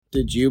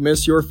Did you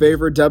miss your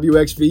favorite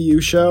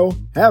WXVU show?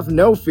 Have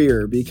no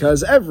fear,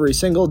 because every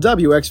single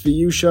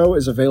WXVU show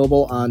is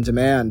available on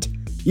demand.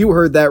 You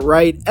heard that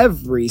right,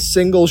 every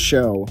single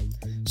show.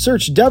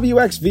 Search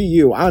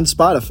WXVU on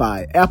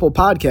Spotify, Apple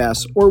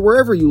Podcasts, or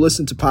wherever you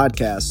listen to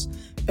podcasts,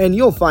 and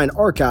you'll find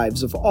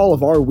archives of all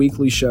of our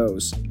weekly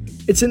shows.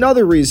 It's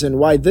another reason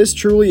why this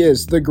truly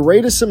is the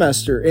greatest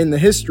semester in the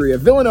history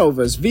of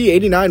Villanova's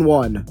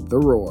V89.1, The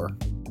Roar.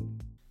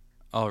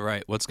 All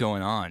right, what's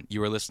going on?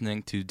 You are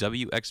listening to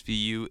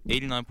WXVU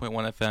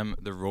 89.1 FM,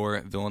 The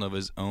Roar,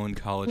 Villanova's own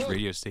college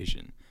radio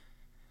station.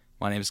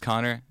 My name is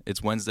Connor.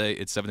 It's Wednesday,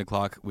 it's 7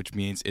 o'clock, which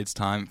means it's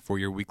time for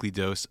your weekly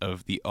dose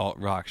of the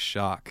alt-rock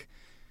shock.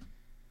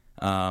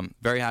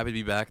 Very happy to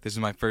be back. This is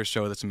my first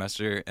show of the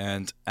semester,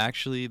 and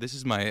actually, this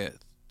is my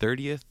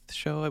 30th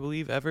show, I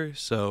believe, ever,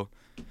 so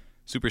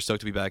super stoked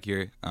to be back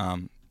here.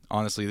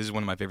 Honestly, this is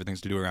one of my favorite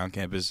things to do around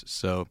campus,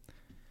 so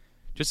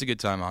just a good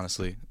time,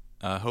 honestly.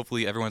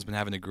 Hopefully everyone's been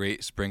having a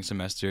great spring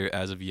semester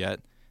as of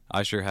yet.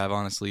 I sure have,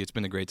 honestly. It's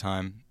been a great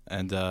time.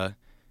 And,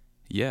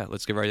 yeah,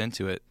 let's get right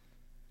into it.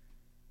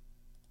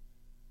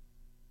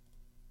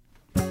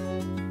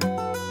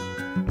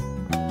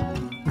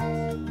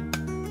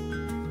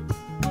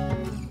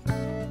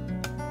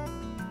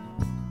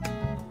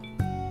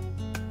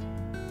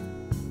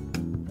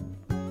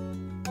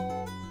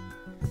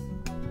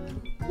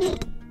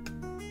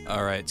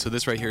 Alright, so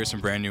this right here is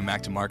some brand new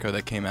Mac DeMarco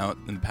that came out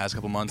in the past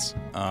couple months.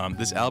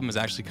 This album is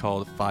actually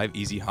called 5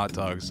 Easy Hot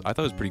Dogs. I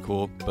thought it was pretty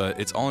cool, but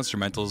it's all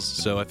instrumentals,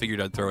 so I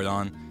figured I'd throw it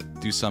on,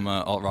 do some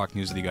alt-rock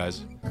news with you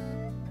guys.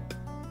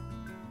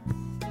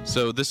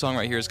 So this song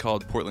right here is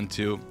called Portland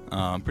 2.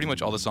 Pretty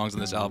much all the songs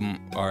on this album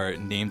are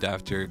named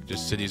after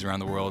just cities around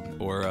the world,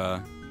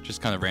 or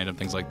just kind of random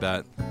things like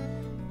that.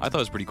 I thought it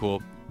was pretty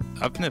cool.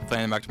 I've been a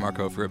fan of Mac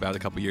DeMarco for about a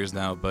couple years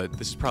now, but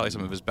this is probably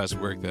some of his best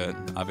work that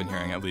I've been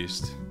hearing at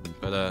least.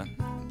 But,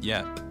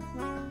 yeah.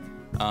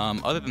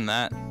 Other than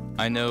that,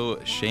 I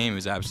know Shame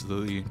is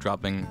actually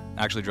dropping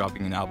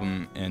an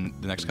album in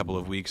the next couple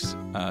of weeks.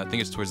 I think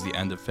it's towards the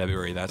end of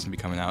February that's going to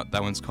be coming out.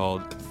 That one's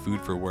called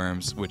Food for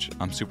Worms, which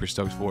I'm super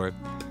stoked for.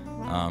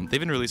 They've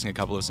been releasing a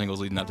couple of singles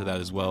leading up to that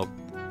as well.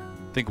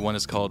 I think one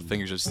is called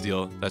Fingers of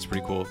Steel. That's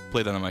pretty cool.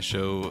 Played that on my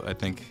show, I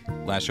think,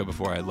 last show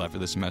before I left for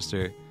the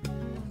semester.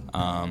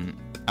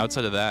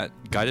 Outside of that,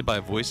 Guided by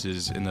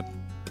Voices in the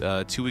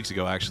 2 weeks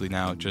ago, actually,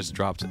 now just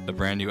dropped a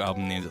brand new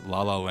album named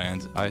La La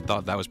Land. I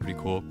thought that was pretty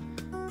cool.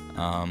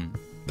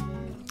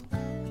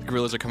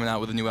 Gorillaz are coming out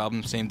with a new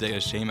album same day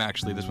as Shame,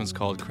 actually. This one's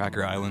called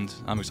Cracker Island.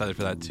 I'm excited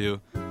for that too.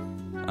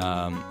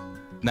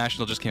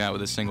 National just came out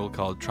with a single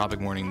called Tropic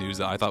Morning News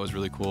that I thought was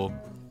really cool.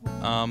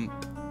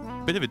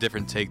 Bit of a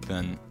different take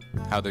than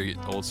how their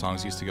old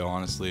songs used to go,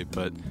 honestly,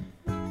 but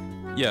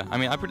yeah, I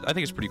mean, I think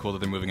it's pretty cool that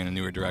they're moving in a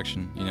newer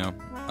direction, you know.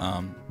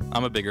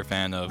 I'm a bigger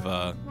fan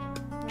of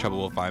Trouble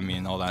Will Find Me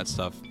and all that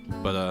stuff,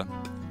 but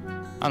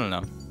I don't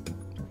know.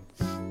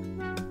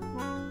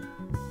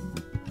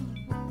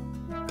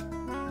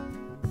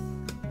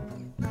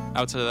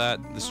 Outside of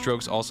that, The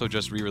Strokes also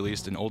just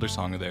re-released an older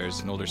song of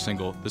theirs, an older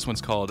single. This one's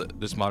called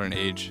This Modern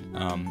Age.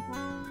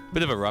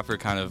 Bit of a rougher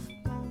kind of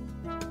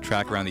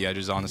track around the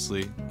edges,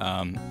 honestly.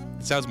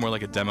 It sounds more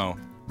like a demo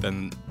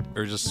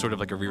or just sort of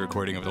like a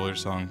re-recording of an older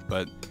song,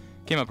 but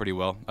came out pretty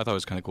well. I thought it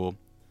was kind of cool.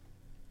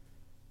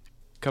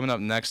 Coming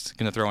up next,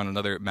 gonna throw on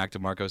another Mac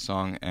DeMarco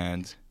song,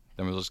 and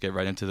then we'll just get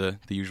right into the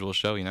usual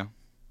show, you know?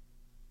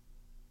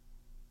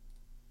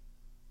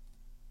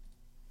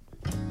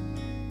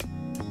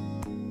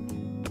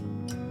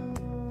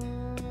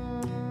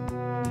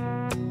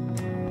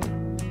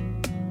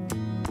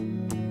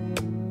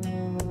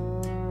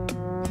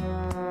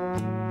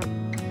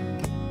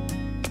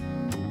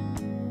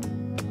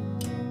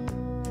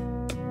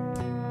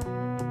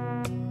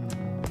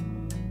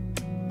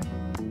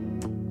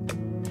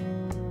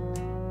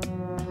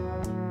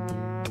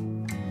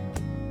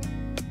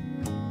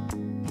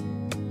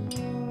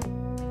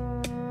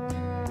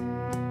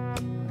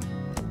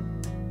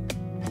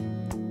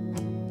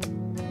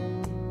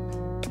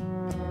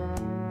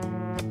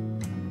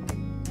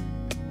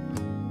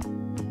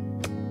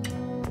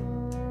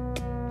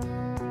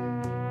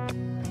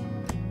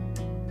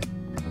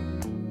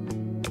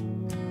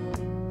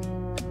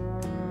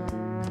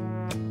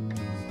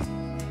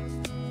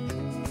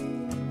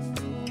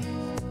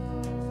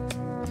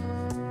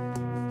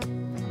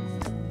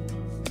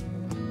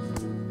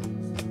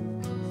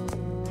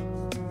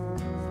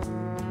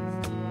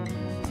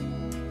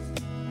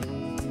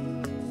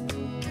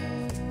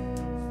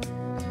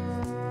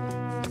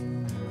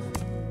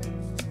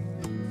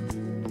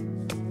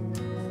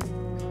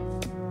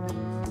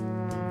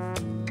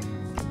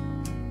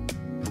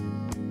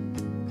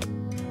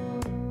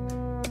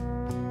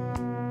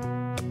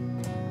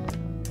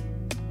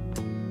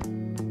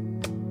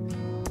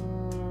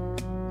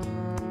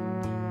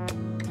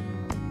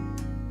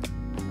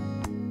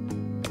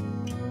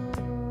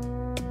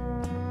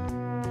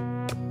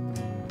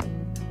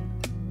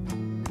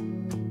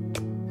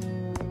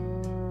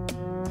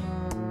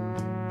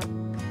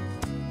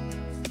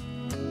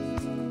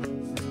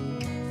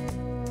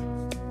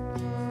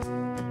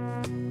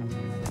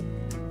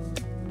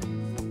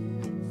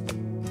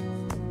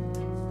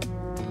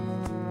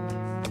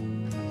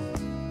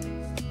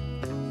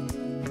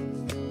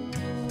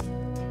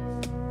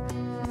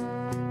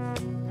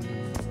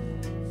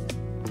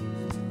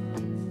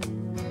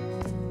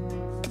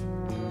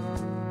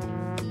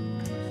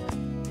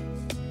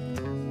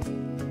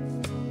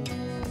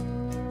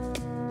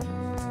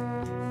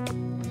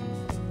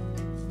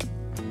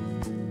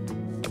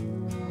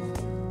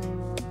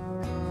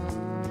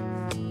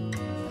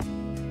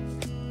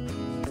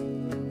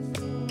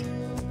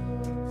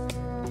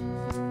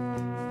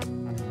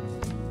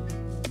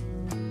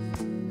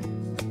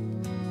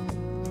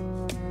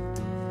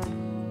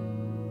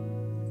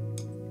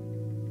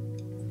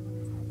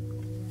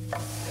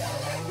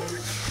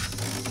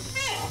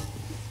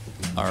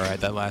 All right,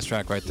 that last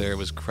track right there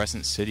was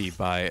Crescent City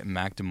by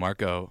Mac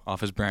DeMarco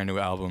off his brand new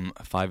album,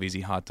 5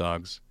 Easy Hot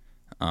Dogs.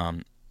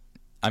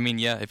 I mean,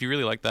 yeah, if you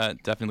really like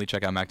that, definitely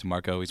check out Mac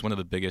DeMarco. He's one of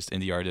the biggest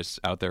indie artists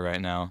out there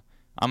right now.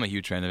 I'm a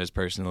huge fan of his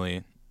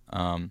personally.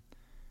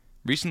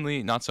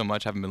 Recently, not so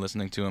much. Haven't been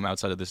listening to him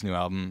outside of this new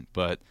album,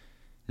 but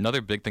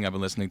another big thing I've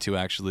been listening to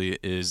actually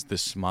is The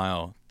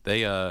Smile.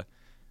 They are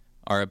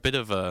a bit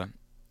of a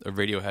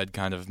Radiohead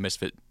kind of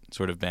misfit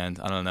sort of band.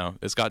 I don't know.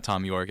 It's got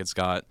Tom York. It's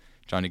got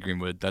Johnny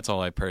Greenwood. That's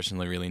all I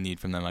personally really need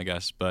from them, I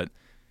guess. But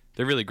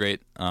they're really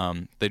great.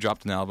 They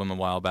dropped an album a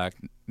while back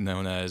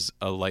known as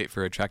A Light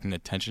for Attracting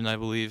Attention, I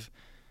believe.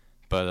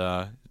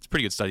 But it's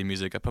pretty good study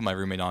music. I put my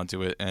roommate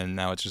onto it, and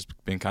now it's just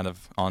been kind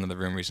of on in the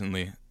room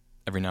recently,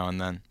 every now and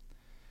then.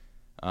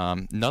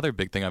 Another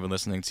big thing I've been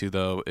listening to,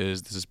 though,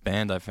 is this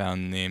band I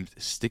found named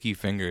Sticky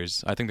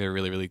Fingers. I think they're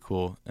really, really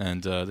cool,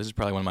 and this is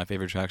probably one of my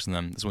favorite tracks from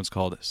them. This one's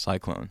called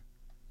Cyclone.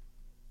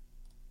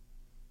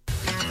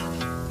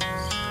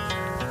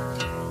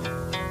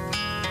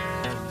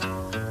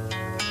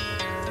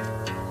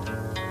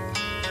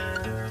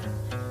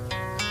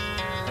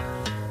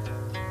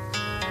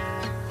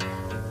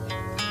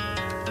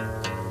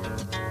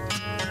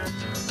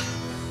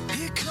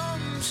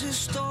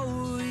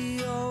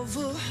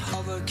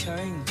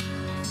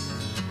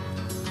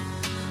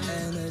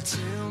 And a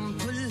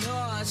temple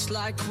lost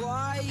like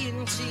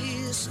quiet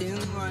tears in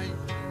rain.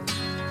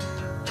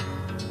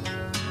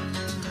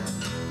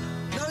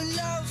 No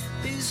love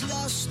is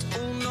lost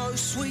or no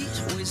sweet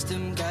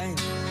wisdom gained.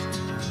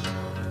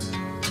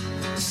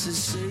 So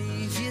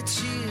save your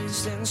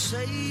tears and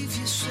save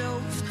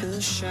yourself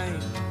the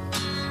shame.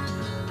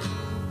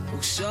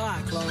 Oh,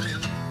 cyclone.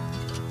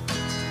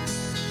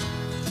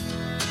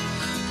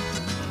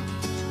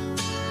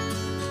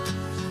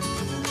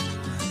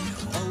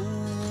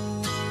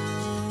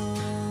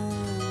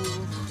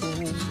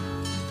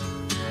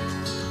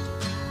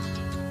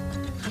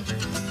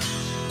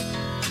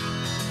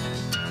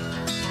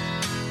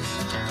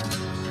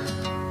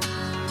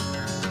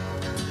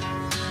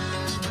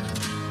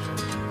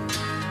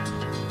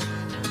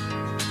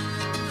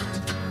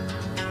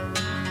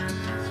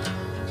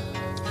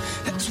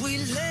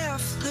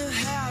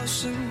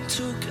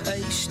 Took a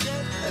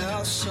step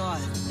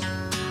outside.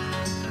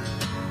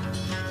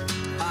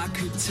 I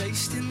could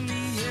taste in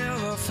the air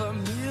a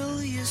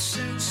familiar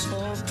sense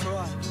of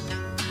pride.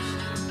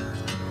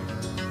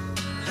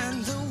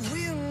 And the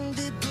wind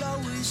it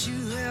blows as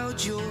you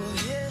held your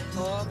head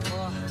up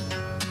high.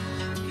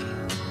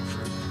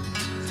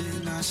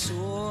 Then I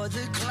saw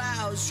the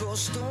clouds draw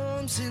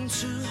storms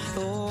into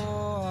your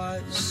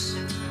eyes.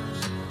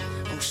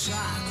 Oh,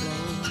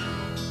 cyclone.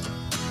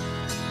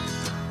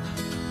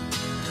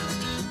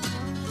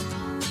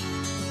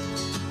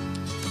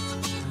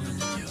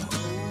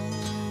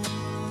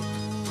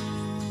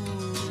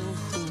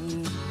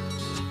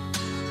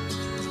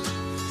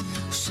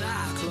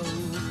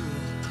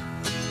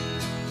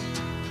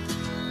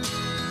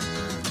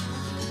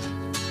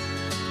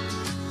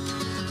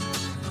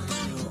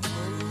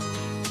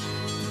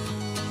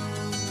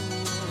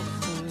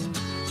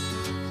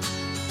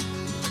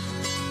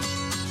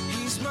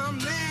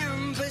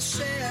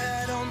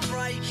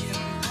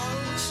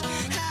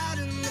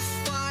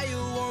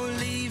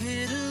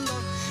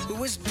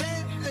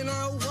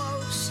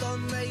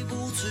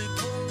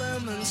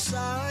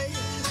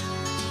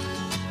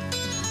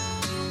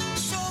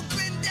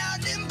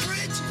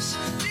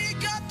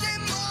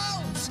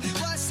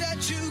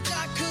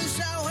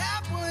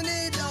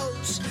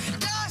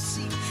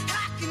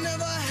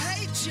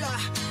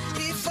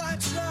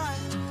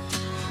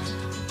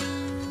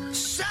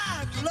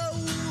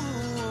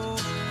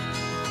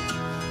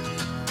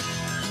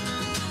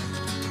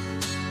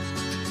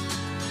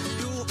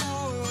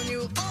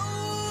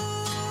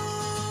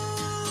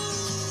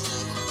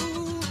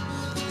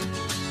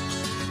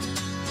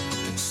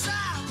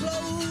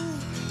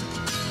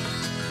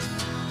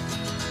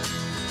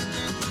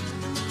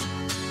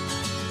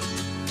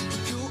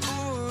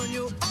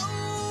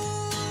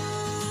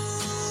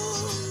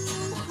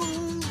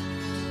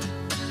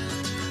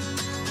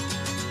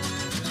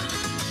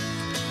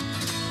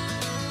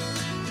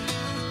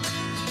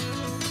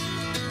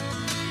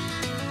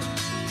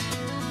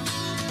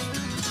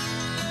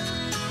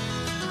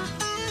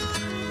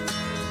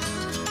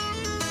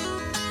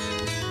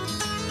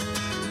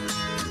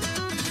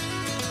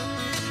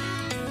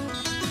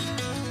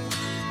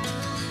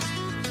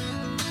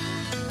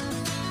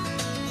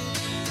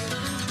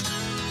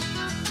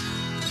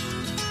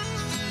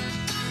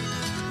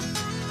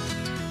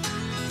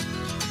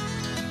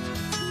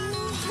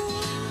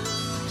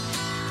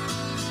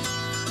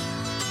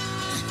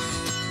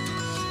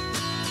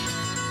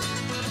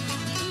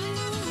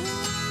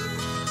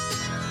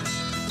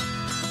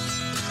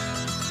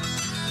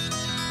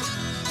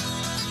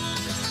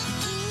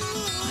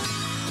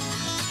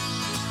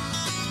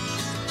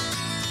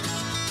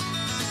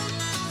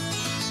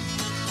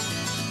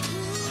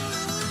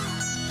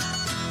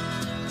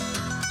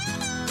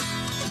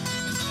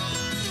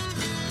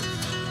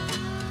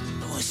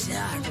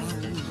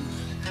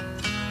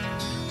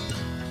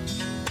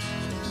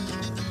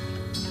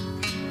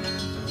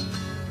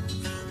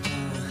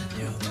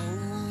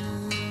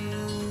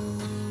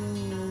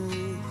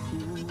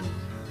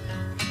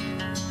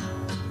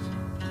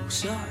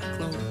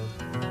 cyclone.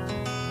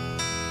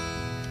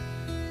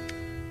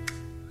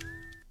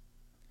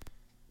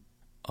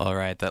 All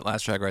right, that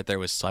last track right there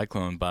was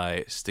Cyclone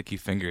by Sticky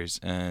Fingers.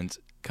 And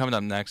coming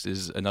up next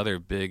is another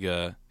big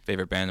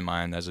favorite band of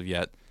mine as of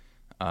yet.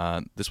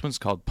 This one's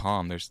called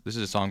Palm. This is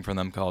a song from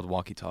them called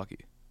Walkie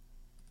Talkie.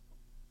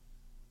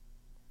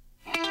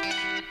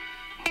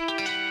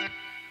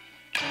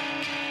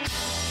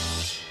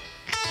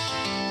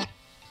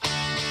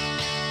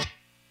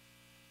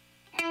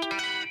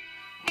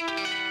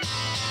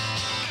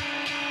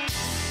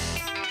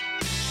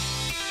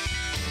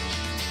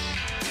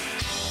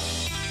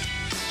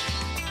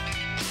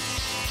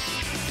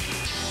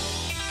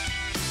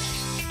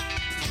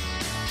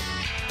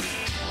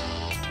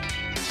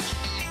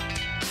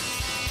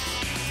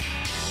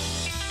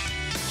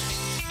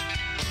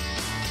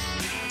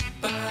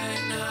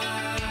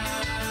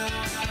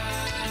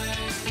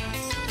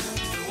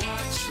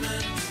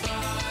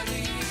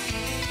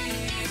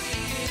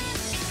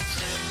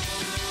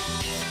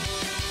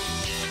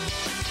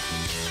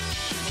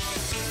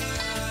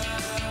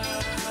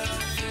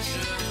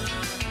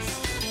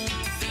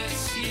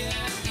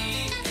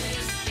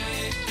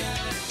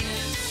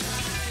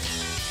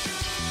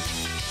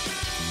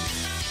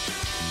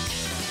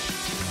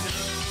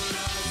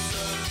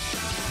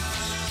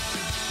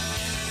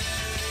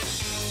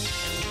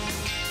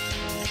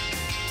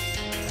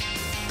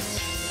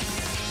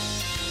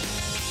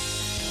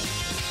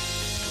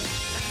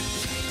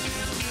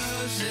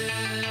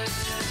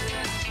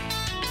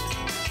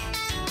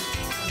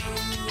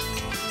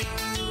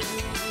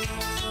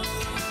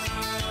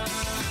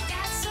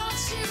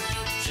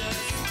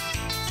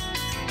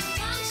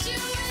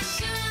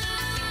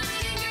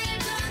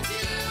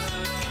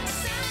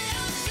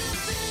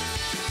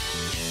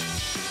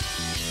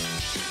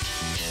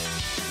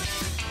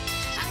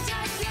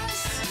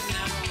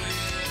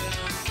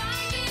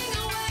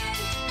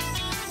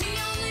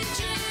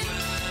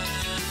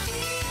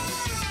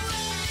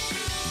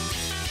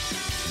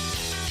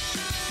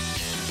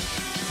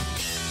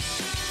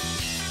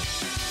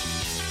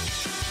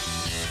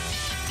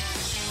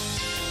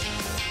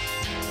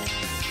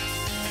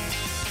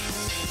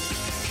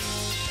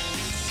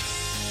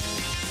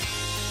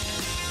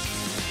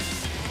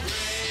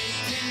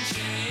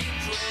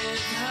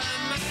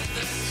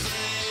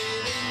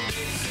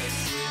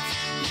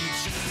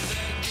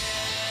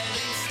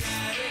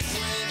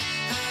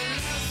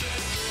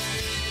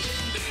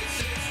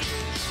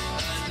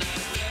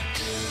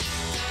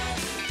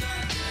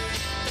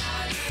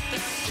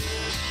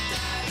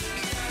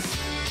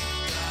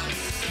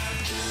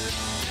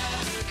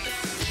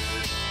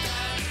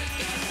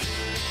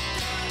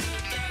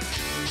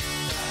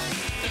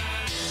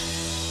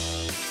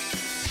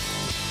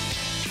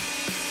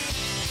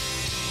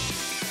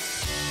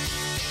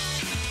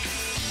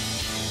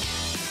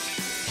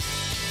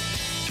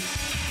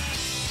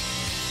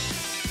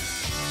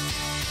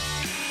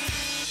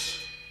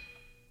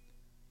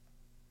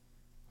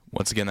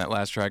 Once again, that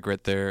last track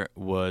right there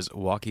was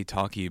Walkie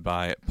Talkie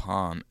by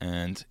Palm,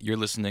 and you're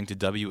listening to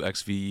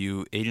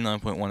WXVU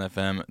 89.1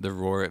 FM, the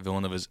Roar,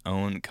 Villanova's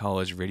own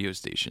college radio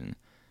station.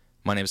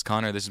 My name is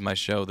Connor. This is my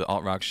show, The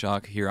Alt Rock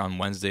Shock, here on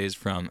Wednesdays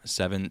from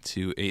 7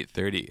 to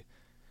 8:30.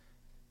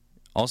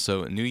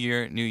 Also, New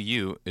Year, New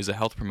You is a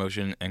health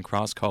promotion and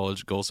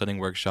cross-college goal-setting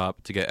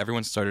workshop to get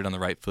everyone started on the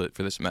right foot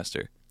for the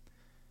semester.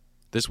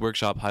 This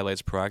workshop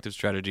highlights proactive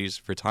strategies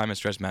for time and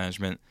stress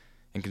management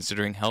and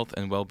considering health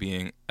and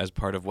well-being as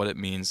part of what it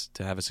means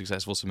to have a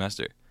successful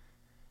semester.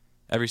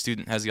 Every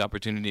student has the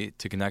opportunity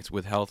to connect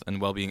with health and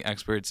well-being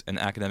experts and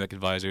academic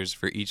advisors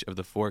for each of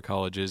the 4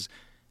 colleges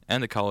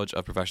and the College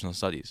of Professional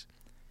Studies.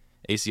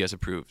 ACS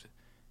approved.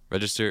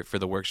 Register for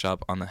the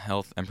workshop on the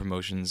Health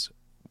Promotions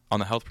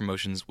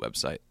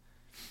website.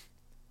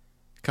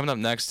 Coming up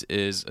next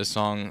is a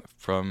song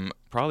from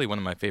probably one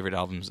of my favorite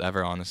albums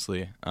ever,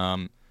 honestly.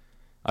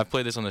 I've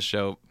played this on the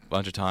show a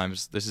bunch of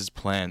times. This is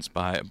Plans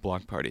by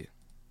Block Party.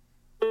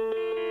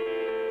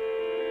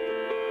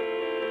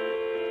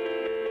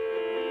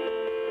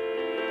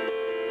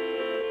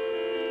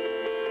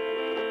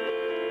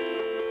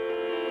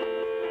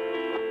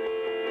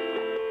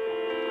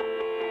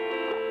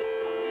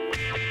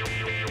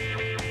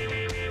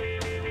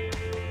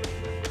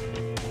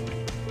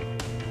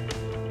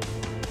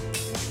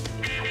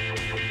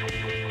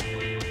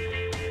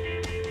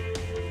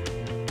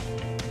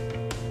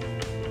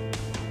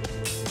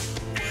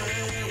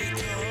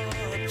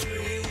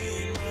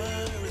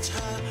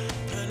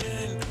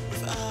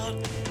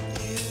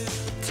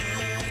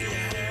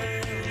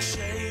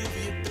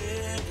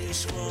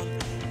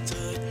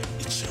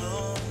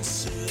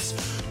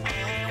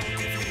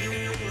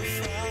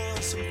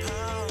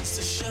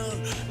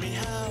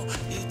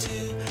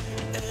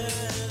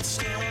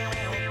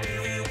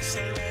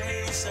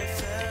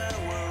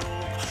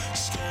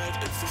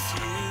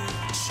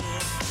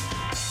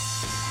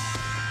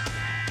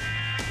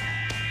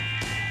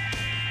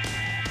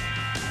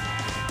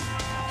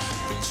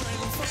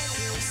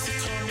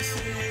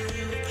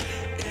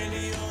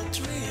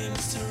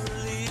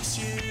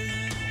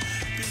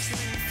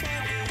 Between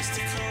fires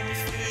to come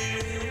through.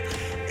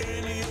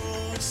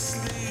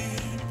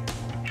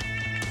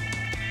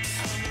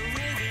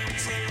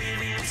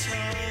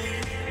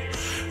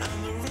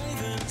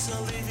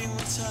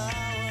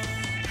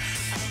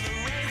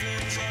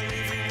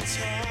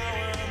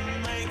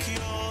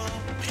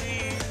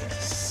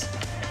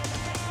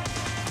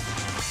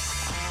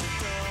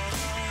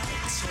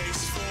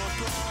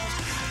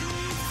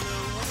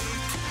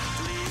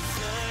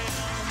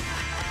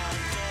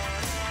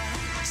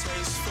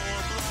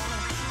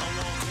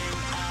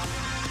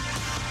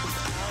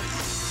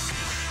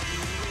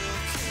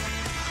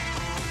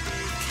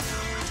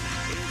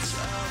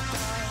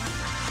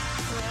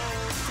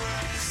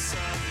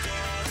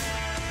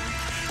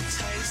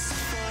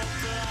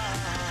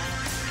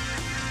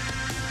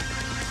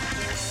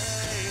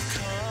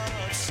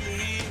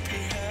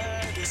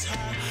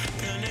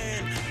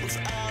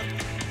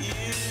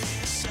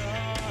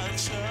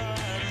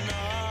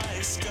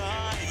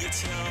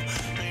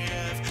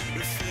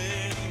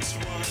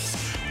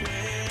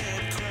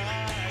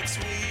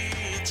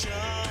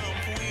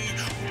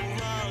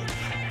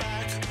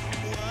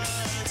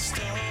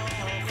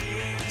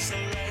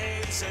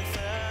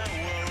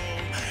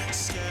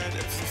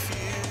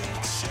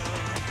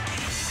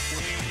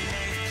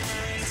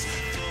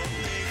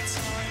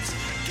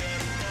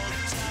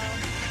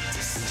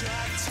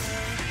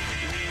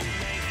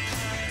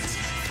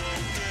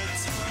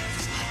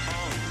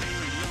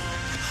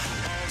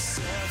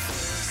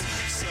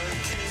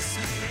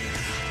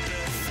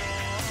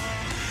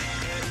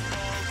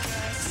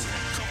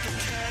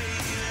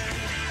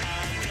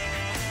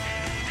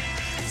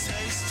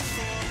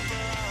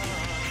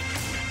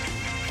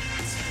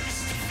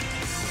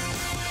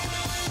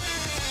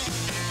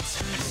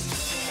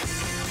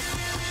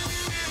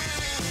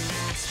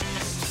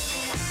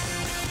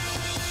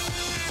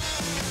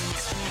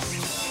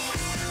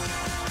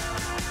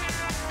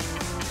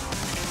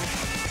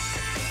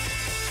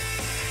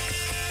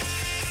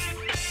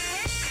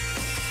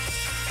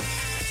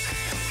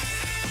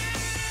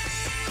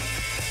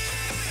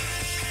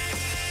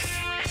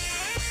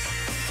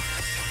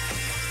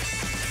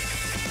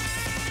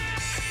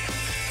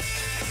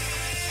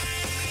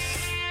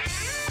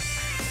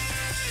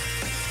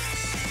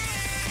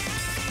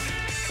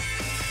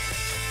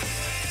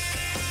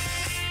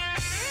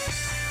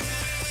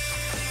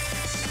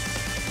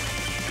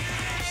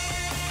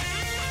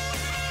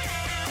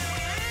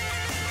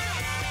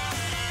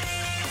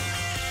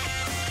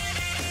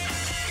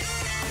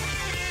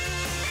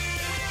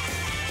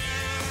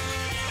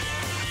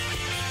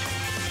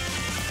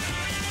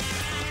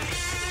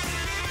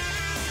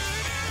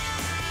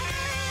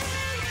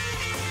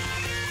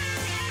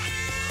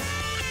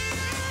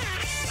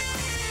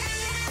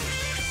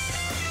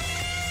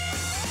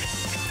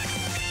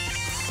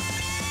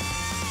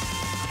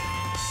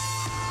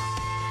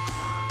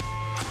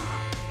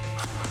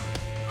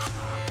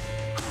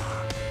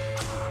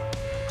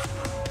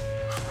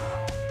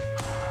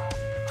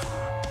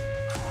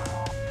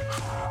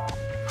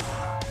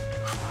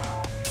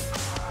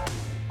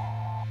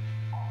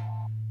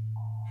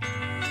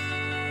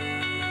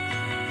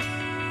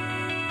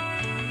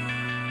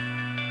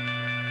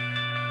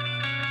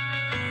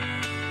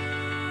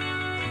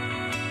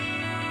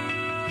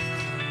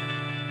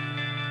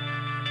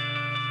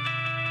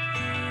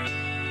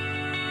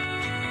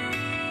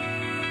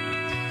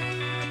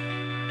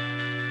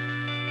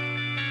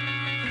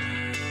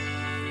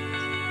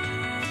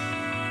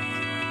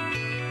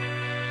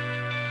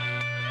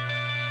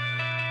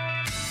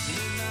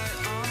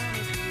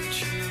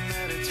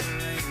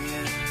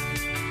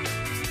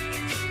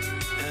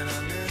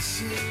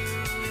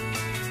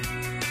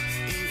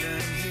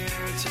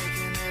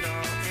 taking it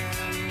all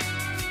in.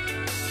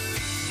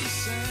 The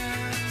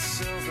sand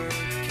silver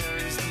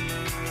carries the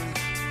moon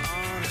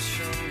on its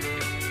shoulder.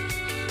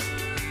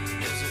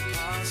 Is it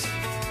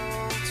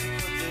possible to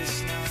put this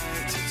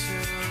night to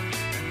tune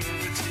and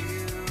move it to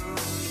you?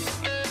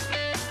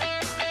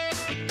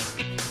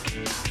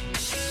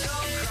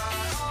 Don't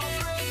cry, I'll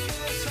bring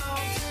this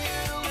home to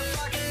you. If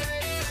I can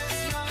make this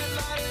night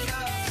light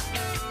enough to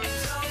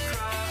move. Don't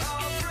cry,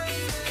 I'll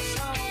bring this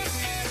home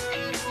to you.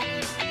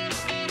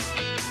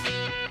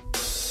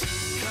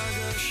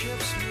 Cargo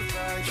ships move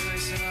by,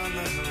 tracing on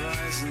the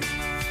horizon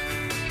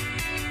line.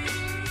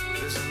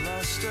 There's a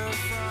luster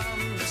from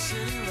the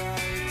city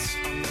lights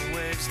on the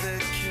waves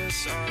that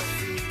kiss our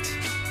feet.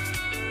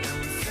 And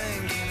we're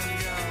thinking of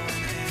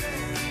going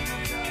in.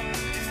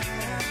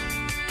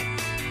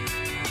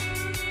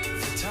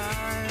 The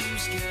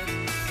time's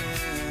getting thin.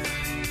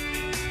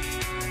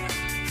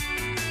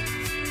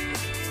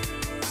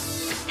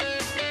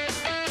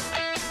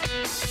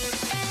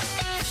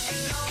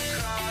 Don't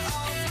cry,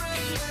 I'll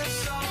bring this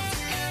home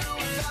to you.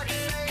 If I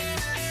can make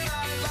this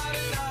night light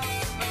enough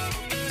to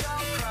move.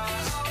 Don't cry,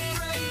 I'll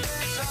bring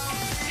this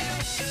home to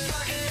you. If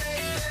I can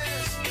make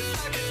this, if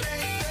I can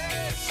make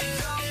this.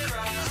 Don't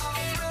cry,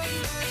 I'll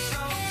bring this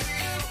home to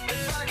you.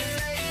 If I can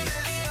make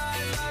this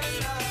night light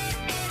enough to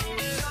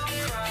move. Don't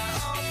cry,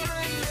 I'll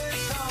bring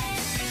this home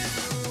to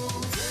you.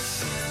 This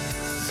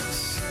is a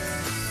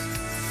sick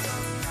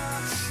of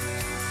not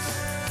sleeping.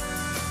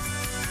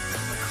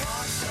 The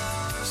clocks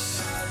are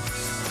set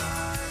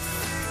by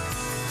you.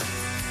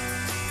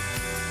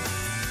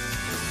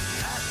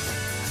 At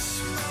this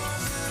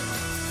moment,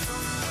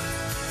 from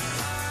where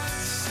I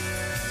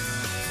sit,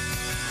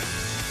 never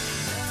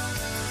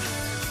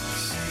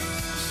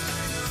seems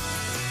real.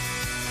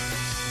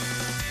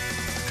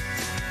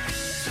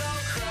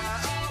 Don't cry,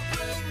 I'll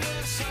bring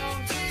this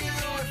home to you.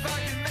 If I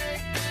can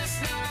make this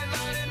night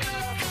light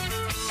enough to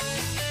move.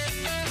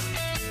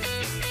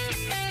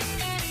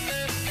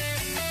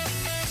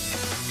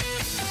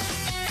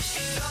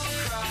 Don't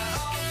cry,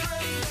 I'll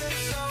bring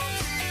this home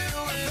to you.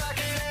 If I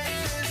can make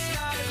this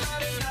night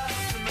light enough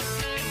to move.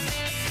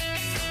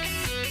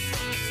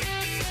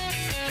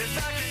 If I can make this, if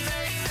I can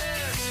make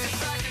it.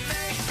 If I can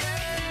make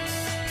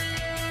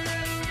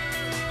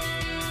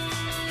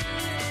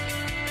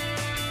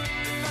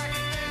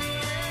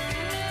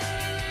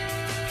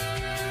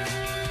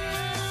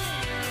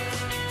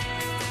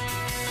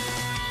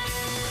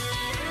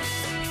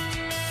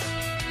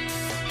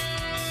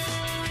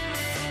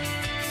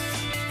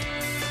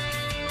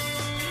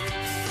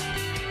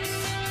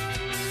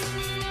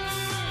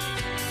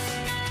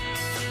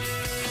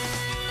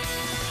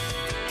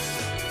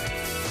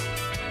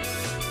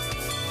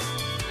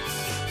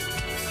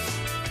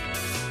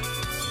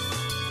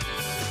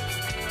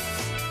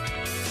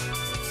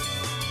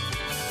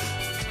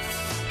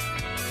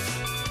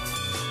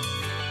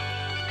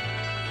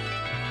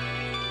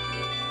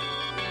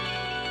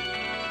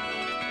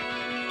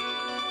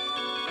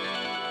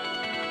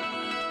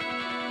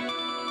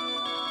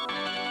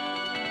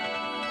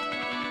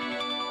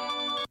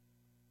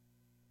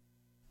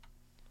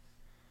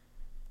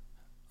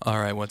All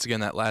right, once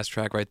again, that last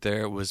track right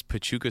there was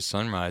Pachuca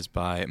Sunrise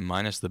by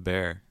Minus the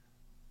Bear.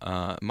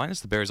 Minus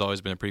the Bear has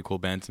always been a pretty cool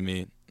band to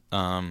me.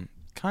 Kind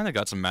of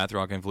got some math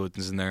rock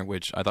influences in there,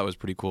 which I thought was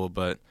pretty cool,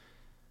 but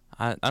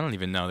I don't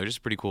even know. They're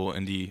just pretty cool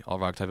indie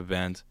alt-rock type of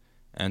band.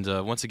 And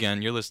once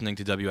again, you're listening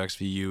to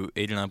WXVU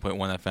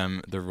 89.1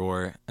 FM, The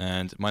Roar,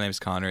 and my name's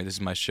Connor. This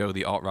is my show,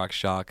 The Alt-Rock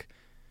Shock.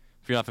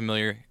 If you're not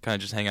familiar, kind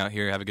of just hang out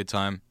here, have a good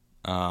time,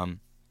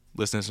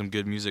 listen to some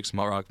good music, some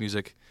alt-rock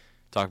music,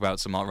 talk about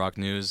some alt-rock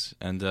news,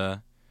 and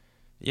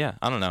yeah,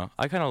 I don't know.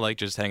 I kind of like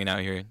just hanging out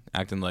here,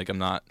 acting like I'm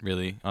not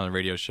really on a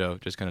radio show,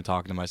 just kind of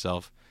talking to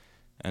myself,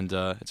 and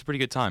it's a pretty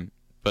good time.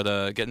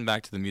 But getting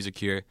back to the music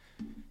here,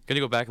 gonna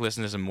go back and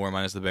listen to some more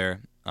Minus the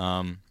Bear.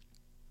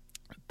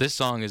 This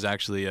song is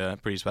actually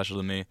pretty special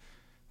to me.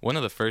 One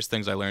of the first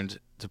things I learned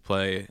to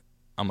play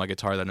on my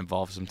guitar that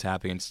involves some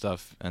tapping and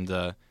stuff,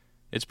 and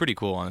it's pretty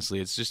cool, honestly.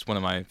 It's just one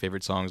of my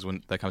favorite songs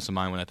that comes to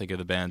mind when I think of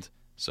the band.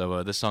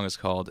 So this song is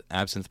called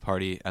Absinthe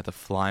Party at the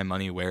Fly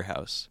Money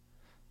Warehouse.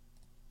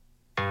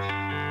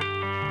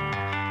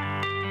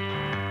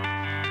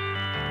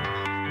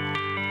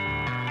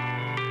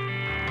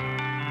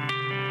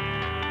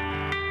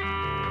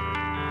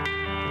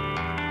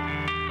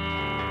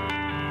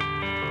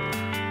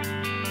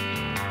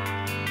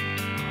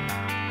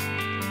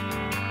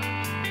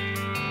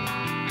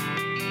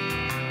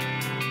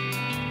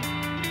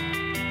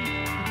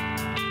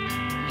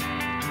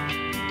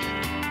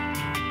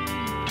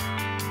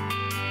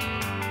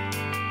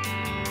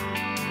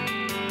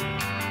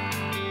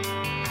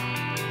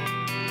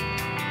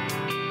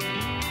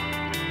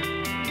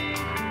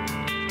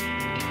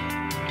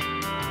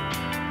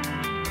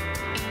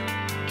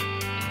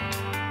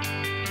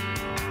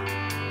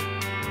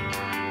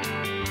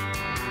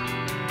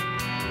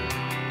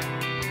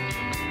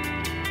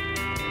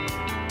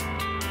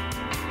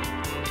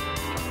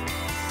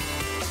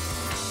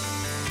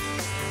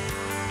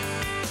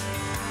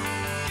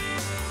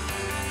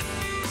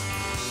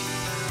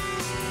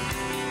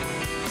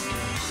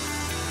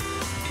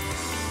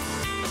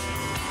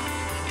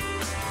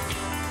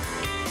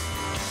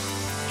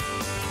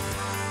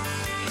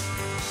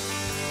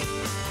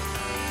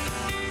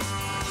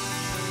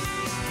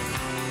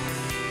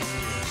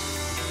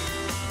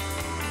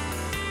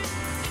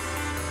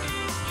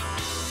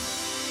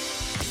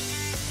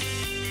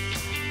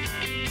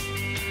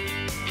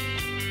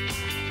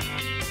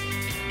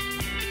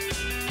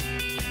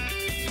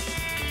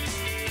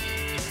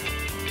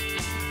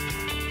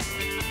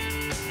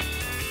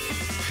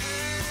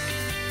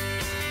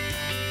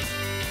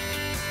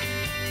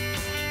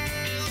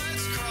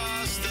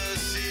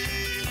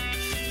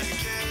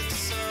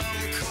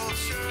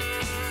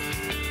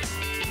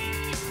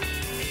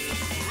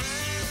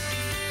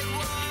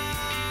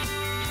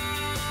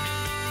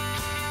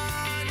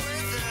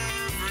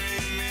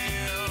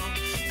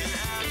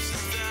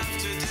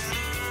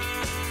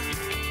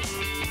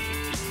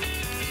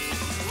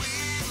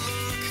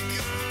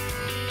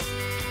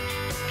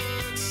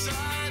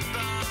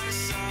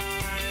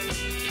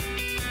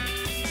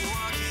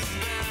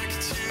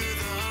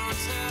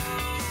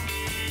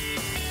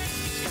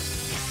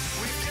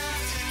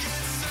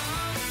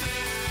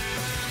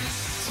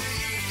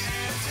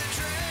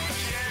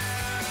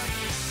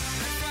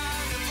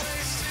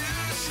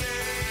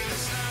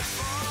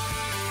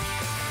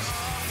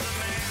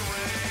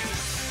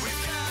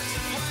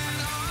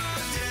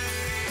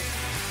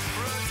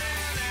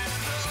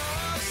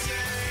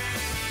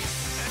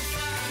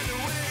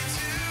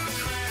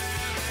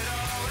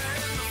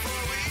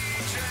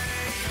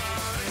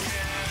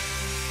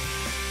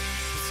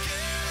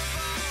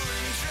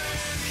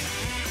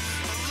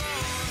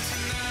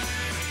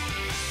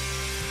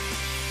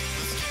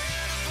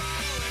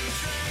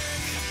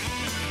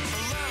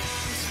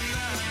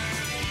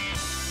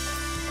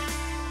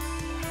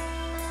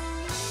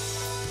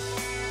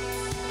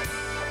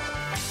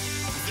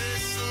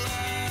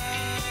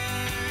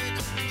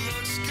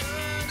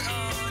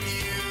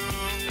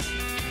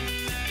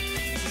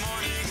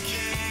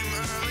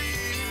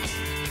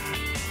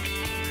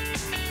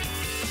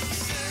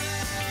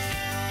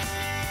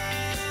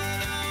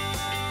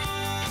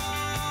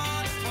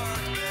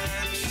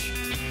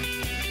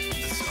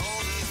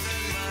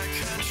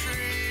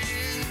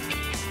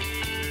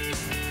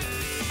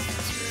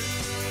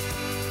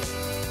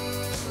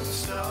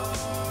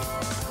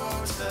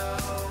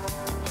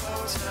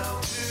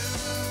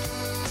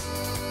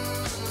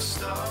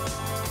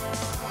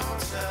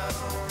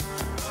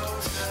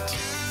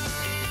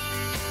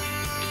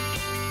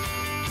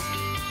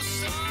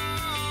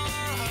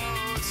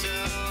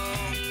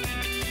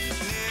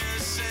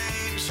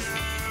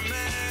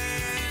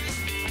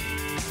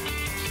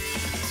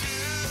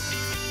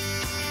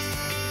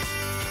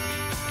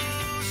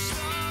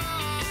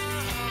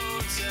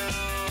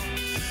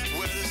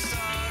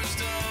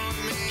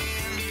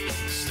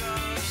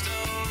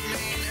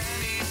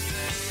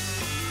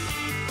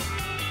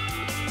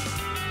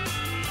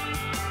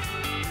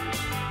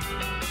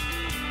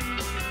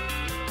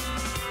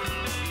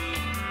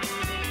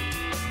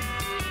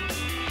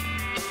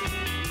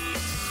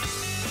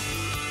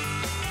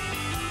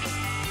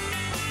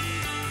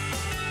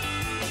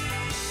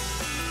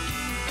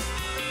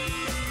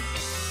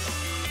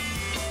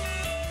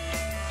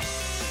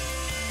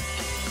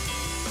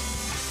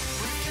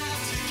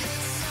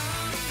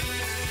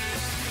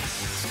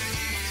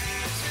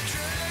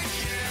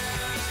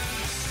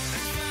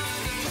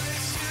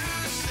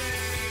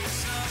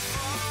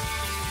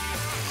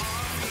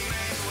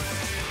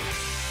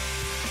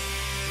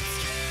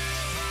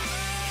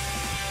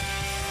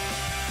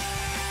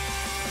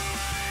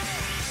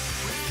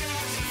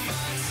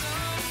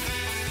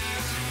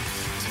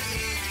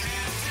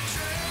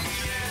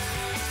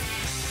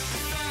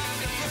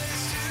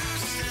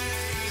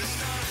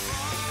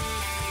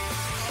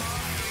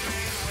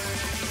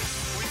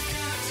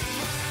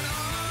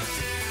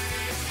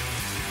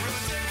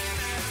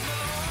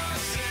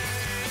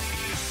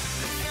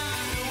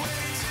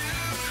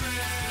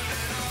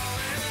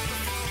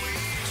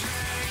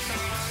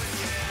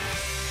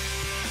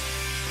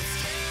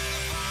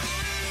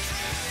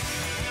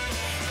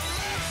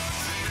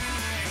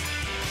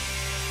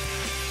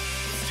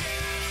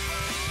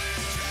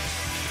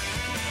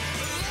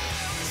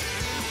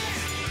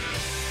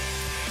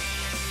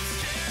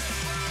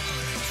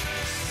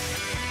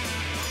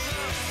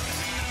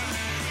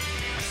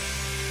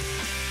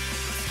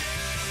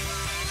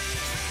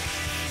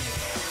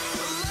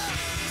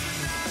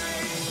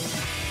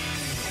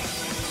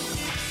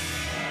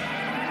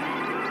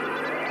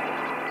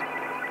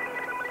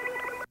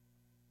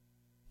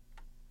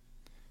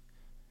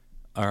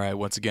 All right,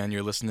 once again,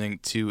 you're listening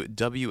to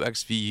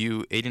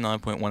WXVU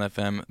 89.1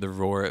 FM, The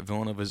Roar,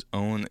 Villanova's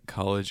own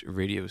college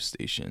radio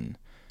station.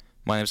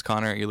 My name's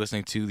Connor. You're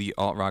listening to the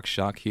Alt Rock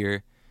Shock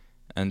here.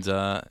 And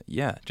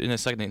yeah, in a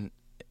second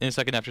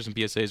after some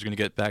PSAs, we're going to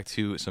get back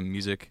to some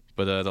music.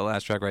 But the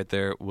last track right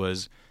there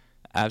was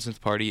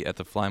Absinthe Party at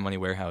the Fly Money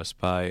Warehouse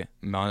by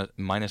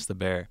Minus the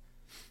Bear.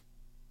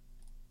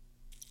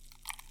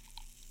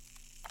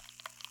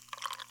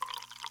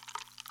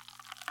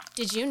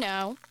 Did you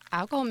know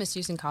alcohol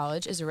misuse in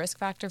college is a risk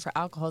factor for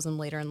alcoholism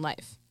later in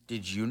life?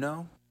 Did you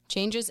know?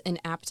 Changes in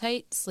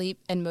appetite, sleep,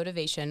 and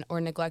motivation,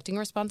 or neglecting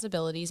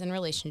responsibilities and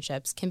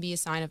relationships can be a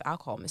sign of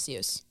alcohol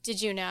misuse.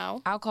 Did you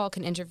know? Alcohol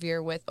can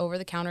interfere with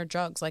over-the-counter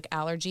drugs like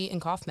allergy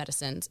and cough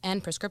medicines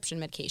and prescription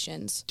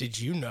medications. Did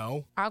you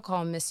know?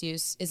 Alcohol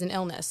misuse is an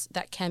illness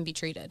that can be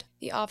treated.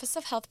 The Office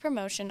of Health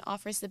Promotion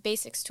offers the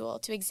BASICS tool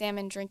to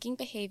examine drinking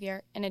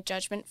behavior in a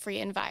judgment-free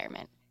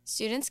environment.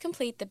 Students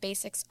complete the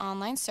BASICS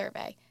online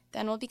survey,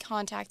 then will be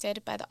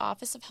contacted by the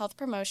Office of Health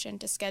Promotion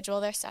to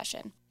schedule their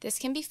session. This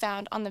can be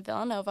found on the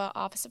Villanova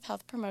Office of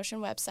Health Promotion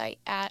website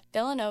at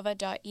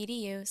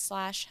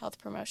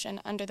villanova.edu/healthpromotion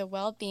under the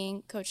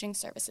Wellbeing Coaching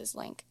Services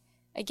link.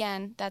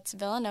 Again, that's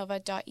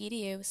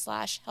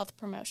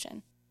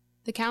villanova.edu/healthpromotion.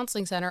 The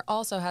Counseling Center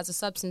also has a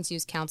substance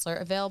use counselor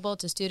available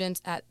to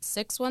students at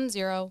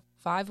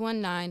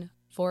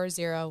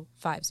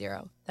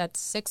 610-519-4050. That's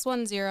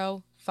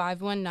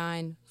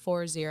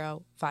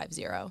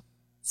 610-519-4050.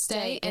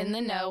 Stay in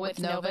the know with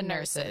Nova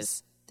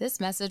Nurses. This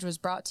message was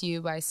brought to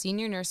you by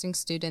senior nursing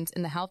students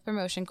in the health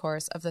promotion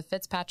course of the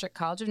Fitzpatrick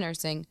College of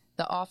Nursing,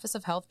 the Office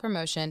of Health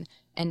Promotion,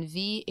 and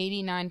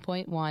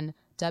V89.1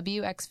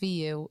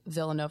 WXVU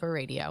Villanova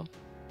Radio.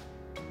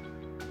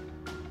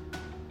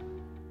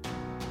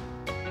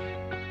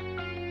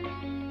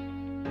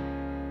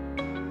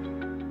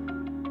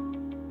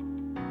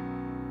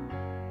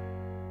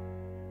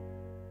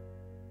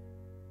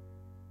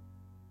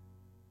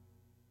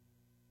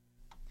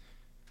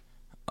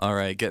 All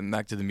right, getting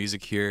back to the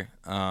music here.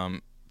 I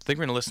think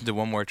we're going to listen to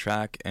one more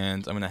track,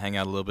 and I'm going to hang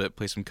out a little bit,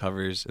 play some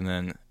covers, and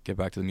then get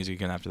back to the music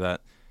again after that.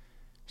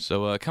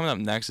 So coming up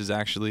next is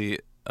actually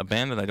a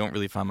band that I don't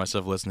really find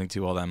myself listening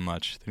to all that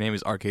much. Their name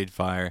is Arcade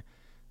Fire.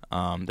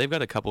 They've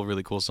got a couple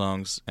really cool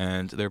songs,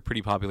 and they're a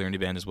pretty popular indie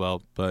band as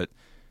well, but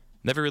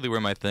never really were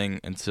my thing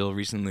until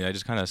recently. I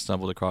just kind of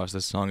stumbled across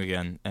this song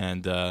again,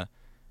 and I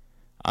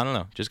don't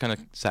know, just kind of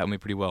sat with me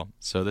pretty well.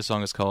 So this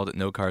song is called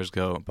No Cars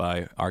Go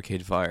by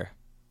Arcade Fire.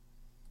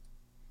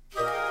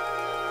 Thank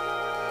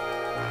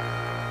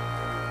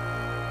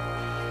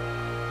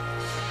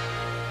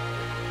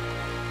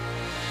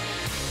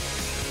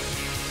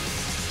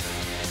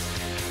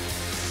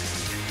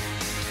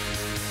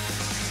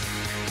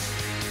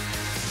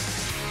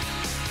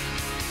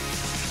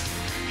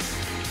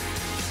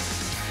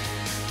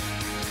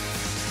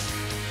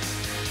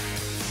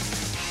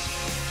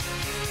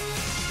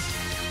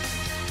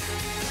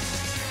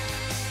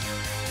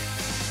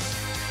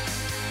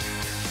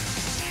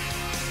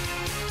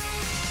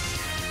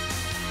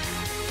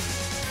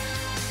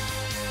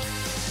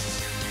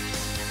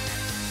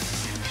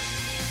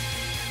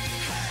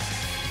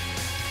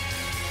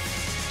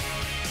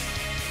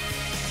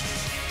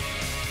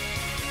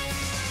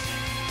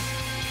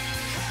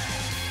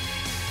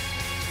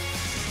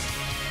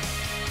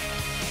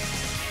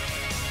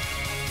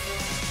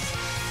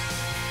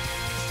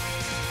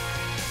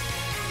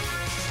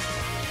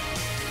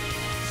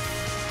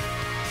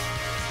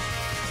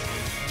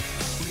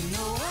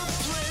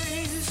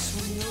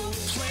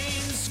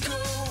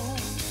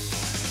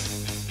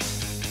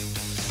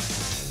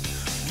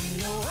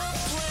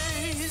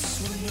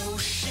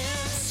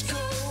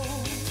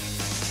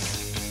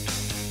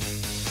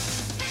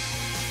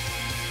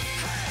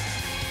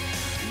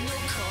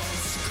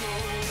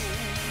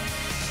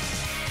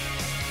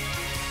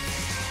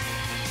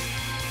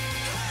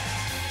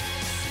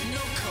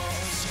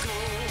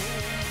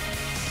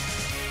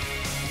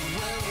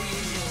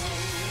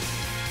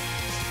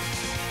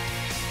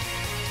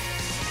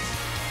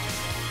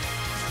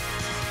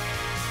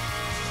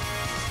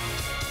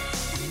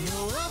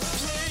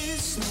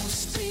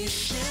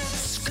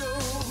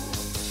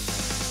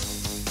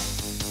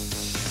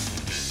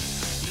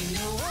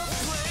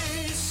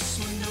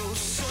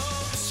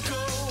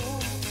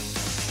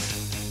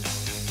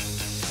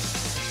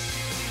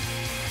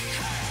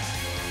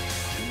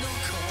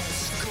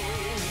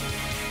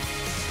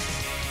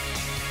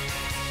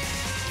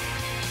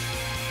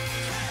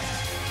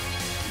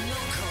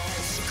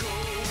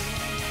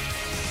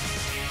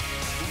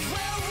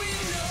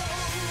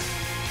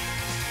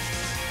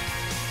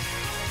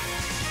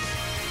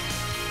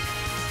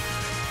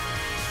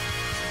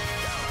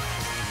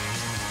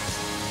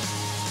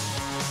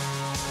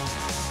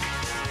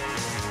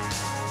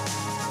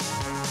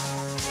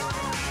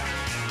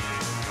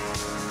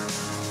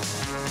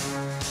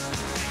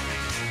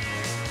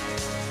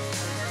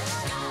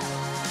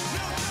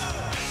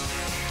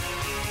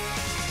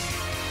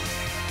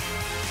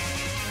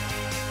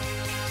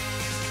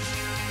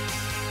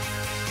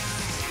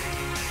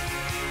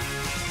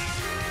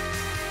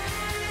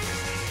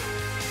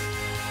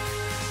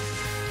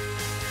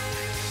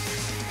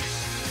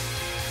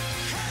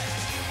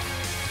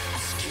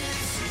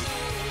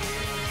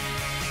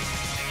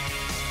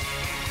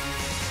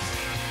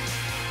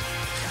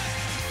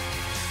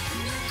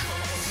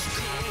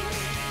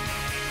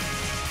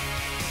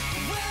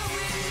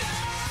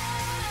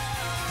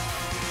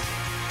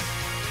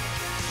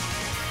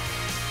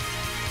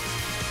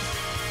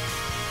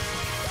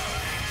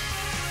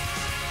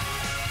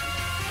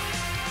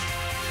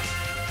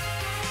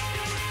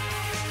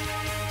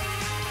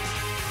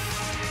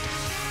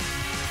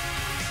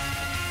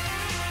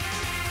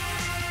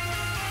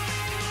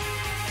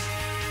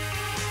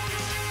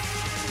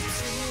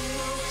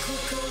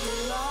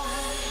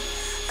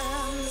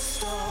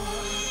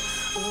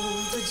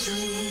the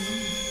dream.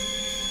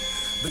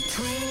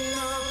 Between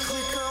the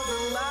click of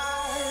the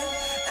light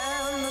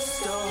and the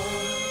start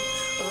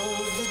of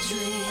the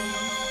dream.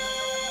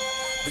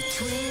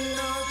 Between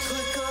the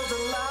click of the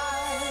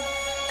light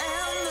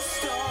and the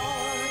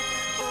start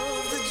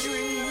of the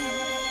dream.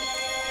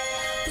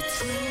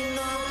 Between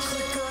the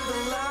click of the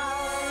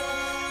light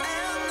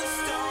and the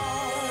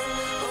start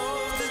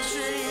of the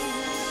dream.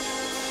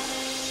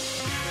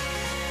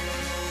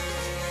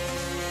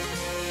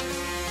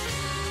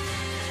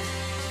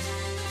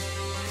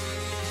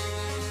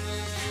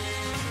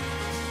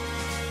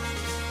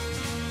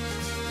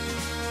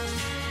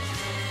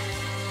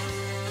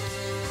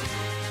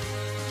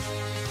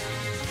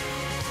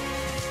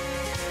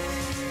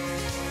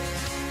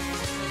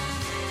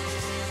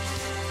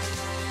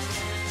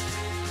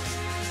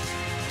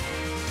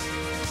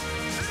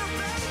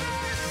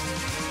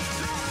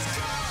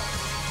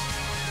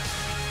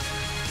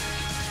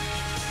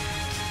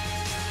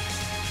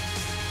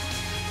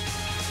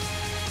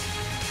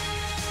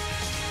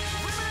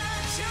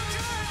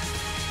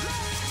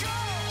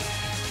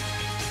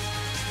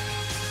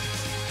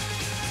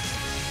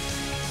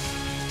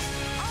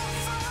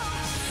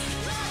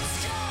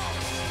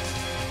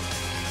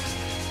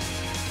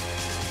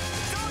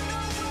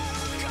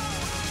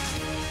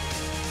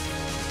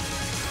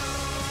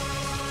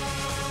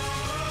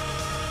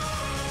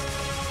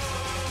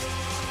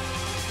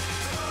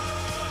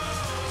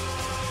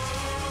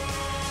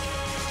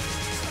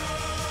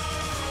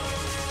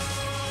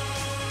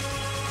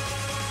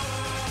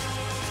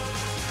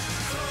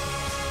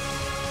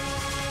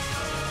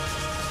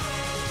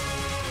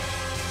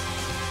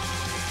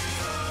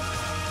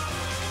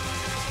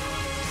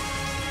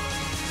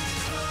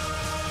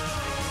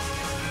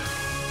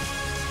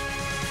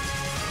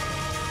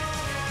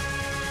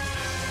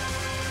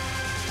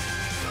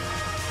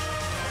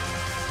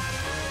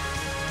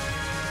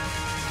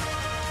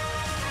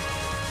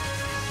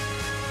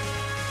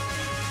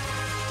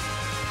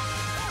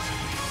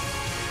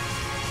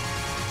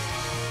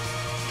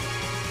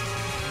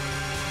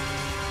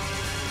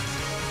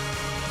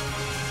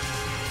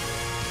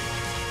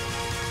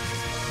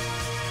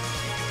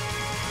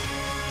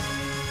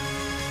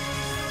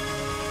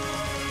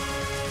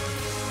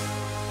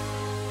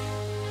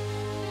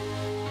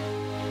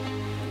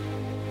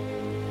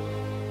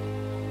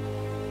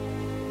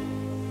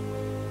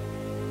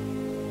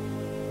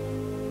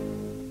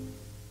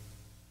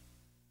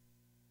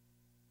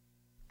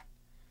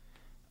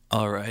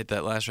 All right,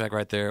 that last track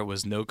right there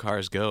was No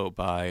Cars Go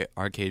by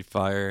Arcade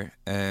Fire,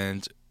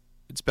 and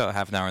it's about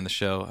half an hour in the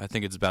show. I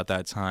think it's about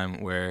that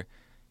time where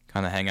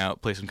kind of hang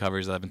out, play some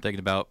covers that I've been thinking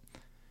about.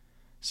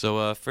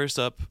 So first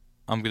up,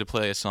 I'm going to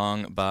play a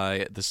song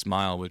by The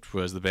Smile, which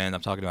was the band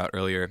I'm talking about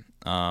earlier.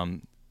 A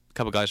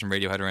couple guys from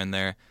Radiohead are in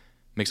there,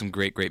 make some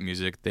great, great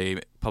music.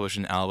 They published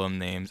an album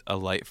named A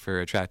Light for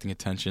Attracting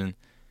Attention.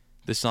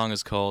 This song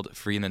is called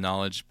Free in the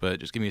Knowledge, but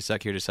just give me a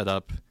sec here to set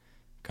up.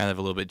 Kind of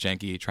a little bit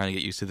janky, trying to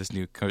get used to this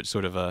new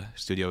sort of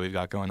studio we've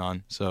got going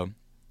on. So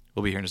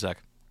we'll be here in a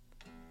sec.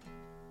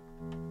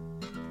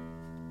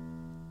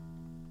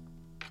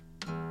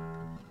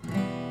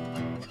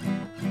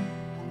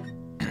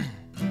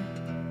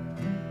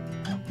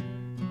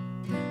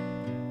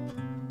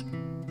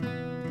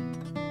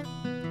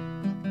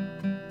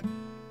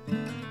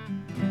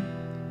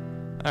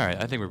 All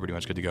right, I think we're pretty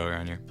much good to go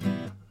around here.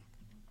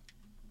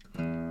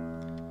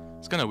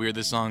 It's kind of weird,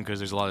 this song, because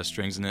there's a lot of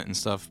strings in it and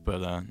stuff,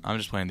 but I'm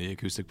just playing the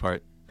acoustic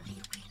part.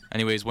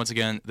 Anyways, once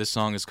again, this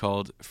song is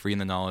called Free in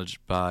the Knowledge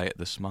by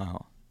The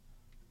Smile.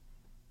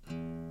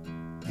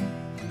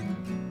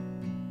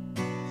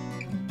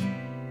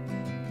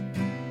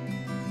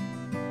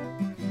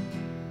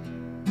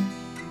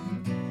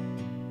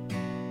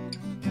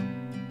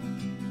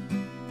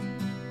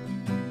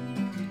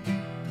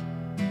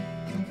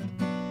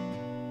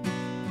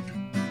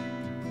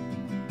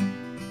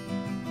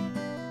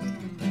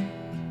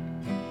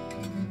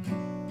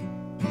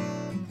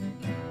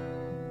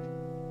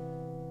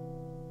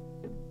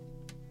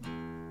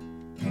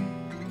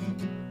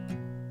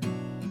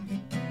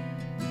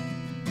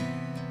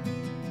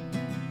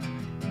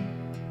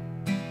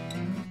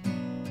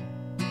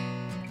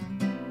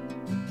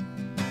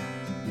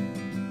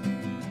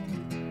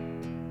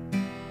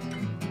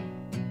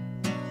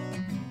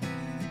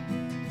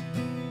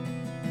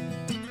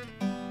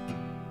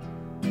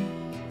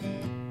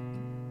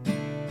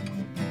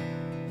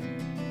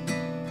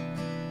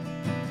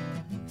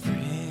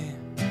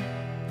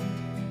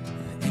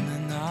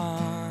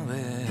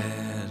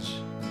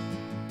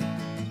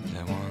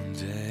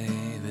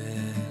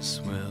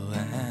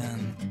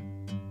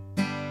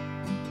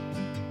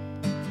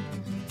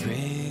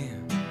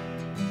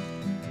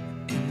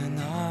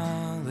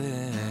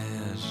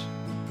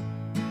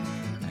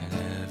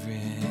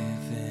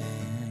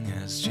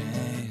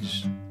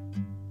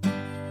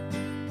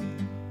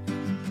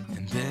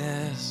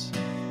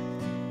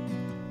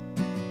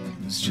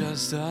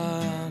 Just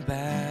a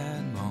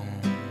bad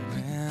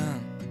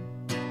moment.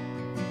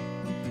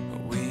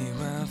 We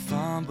were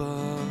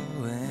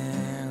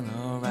fumbling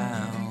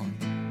around.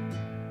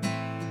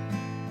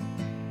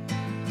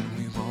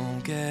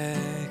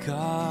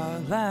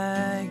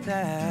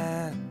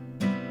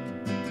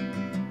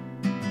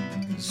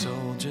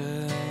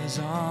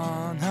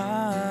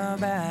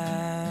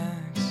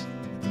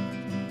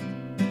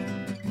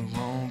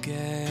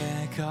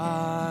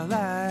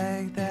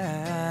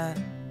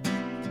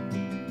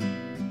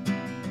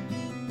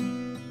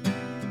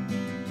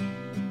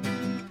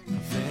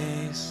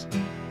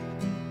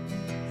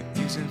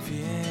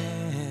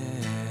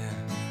 here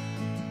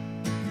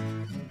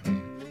to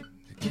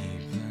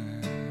keep the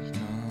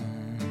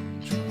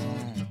control.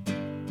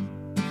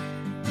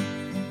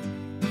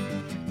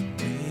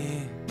 We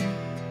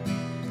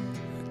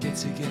get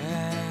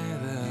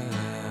together.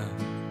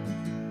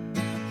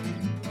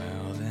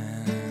 Well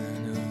then,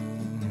 who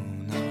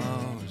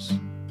knows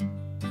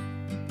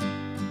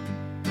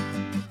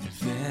if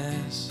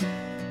this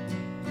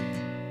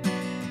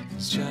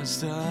is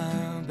just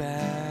a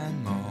bad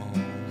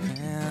moment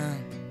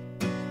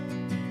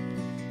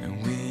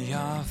and we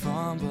are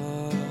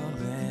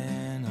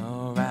fumbling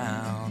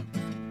around,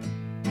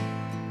 but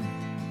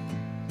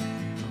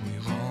we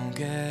won't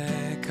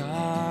get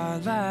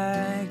caught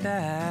like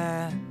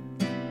that.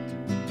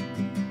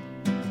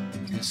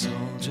 The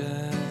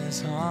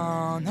soldiers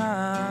on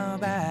our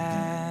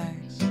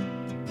backs,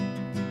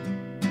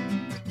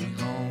 we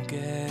won't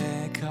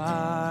get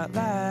caught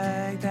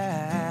like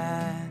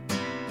that.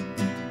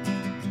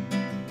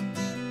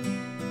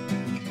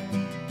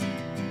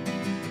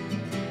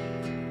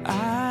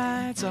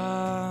 I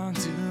talk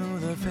to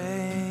the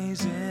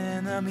face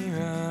in the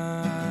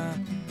mirror,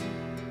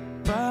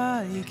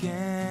 but you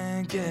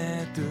can't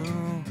get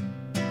through.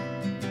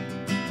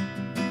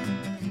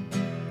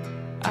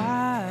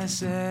 I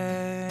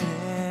said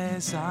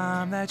it's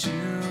time that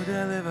you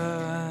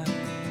deliver.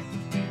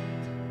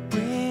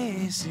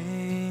 We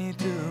see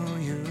through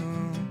you.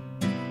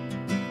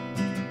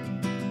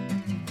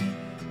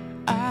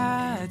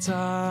 I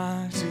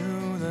talk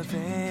to the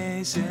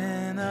face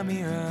in the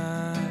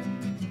mirror,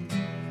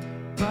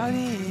 but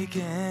he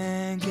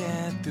can't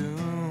get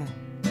through.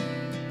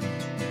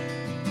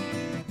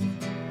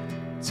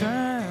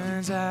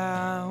 Turns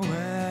out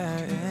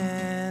we're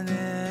in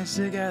this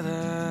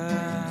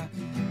together,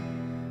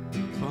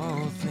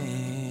 both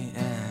me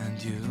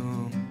and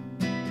you.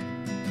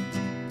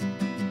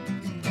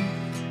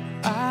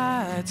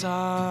 I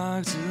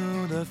talk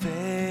to the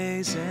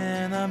face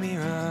in the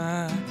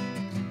mirror,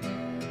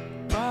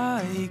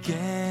 but he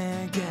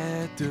can't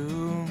get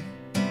through.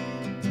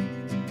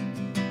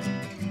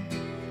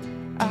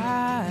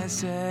 I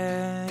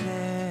said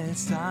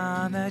it's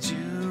time that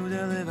you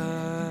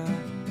deliver.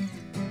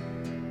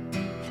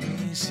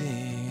 We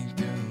see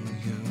through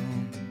you.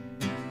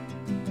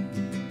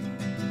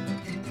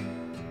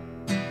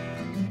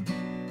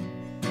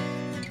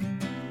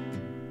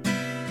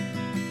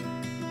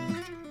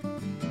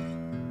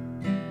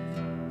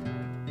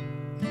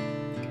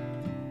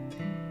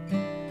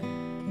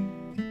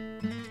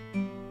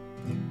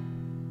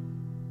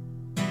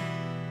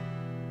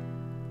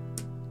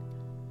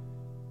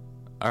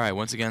 All right,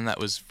 once again, that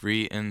was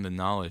Free in the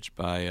Knowledge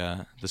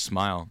by The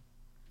Smile.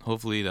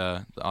 Hopefully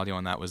the audio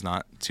on that was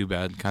not too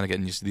bad. Kind of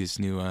getting used to this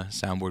new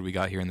soundboard we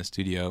got here in the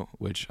studio,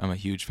 which I'm a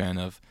huge fan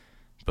of.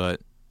 But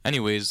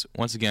anyways,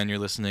 once again, you're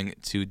listening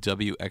to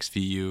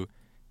WXVU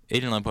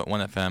 89.1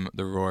 FM,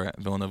 The Roar,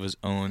 Villanova's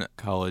own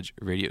college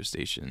radio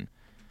station.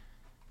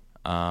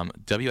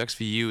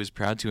 WXVU is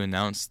proud to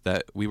announce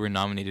that we were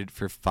nominated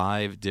for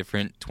 5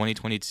 different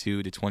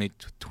 2022 to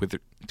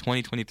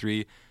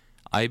 2023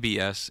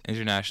 IBS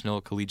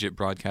International Collegiate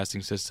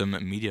Broadcasting System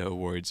Media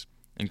Awards,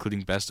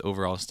 including Best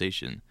Overall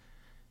Station.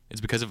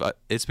 It's because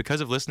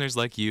of listeners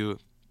like you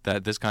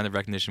that this kind of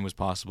recognition was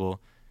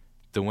possible.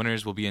 The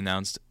winners will be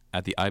announced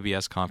at the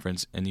IBS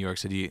conference in New York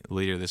City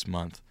later this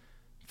month.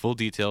 Full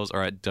details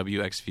are at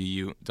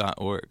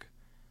wxvu.org.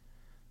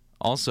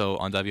 Also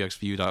on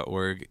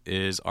wxvu.org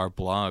is our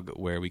blog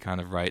where we kind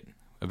of write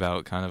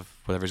about kind of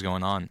whatever's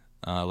going on.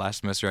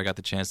 Last semester I got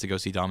the chance to go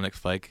see Dominic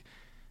Fike.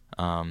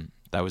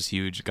 That was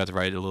huge. Got to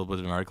write a little bit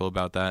of an article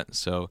about that.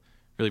 So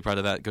really proud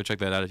of that. Go check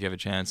that out if you have a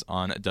chance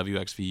on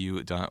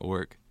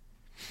wxvu.org.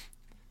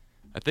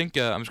 I think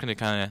I'm just going to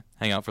kind of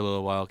hang out for a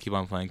little while, keep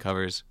on playing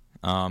covers.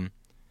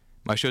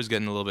 My show's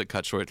getting a little bit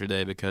cut short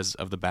today because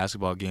of the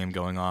basketball game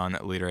going on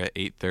later at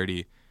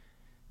 8:30.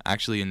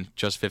 Actually, in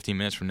just 15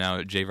 minutes from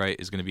now, Jay Wright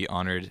is going to be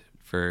honored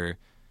for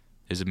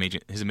his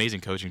amazing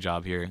coaching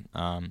job here.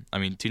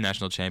 2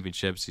 national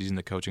championships. He's in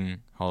the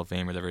Coaching Hall of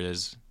Fame, whatever it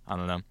is. I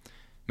don't know.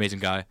 Amazing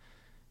guy.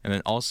 And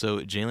then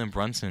also, Jalen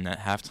Brunson at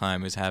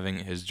halftime is having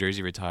his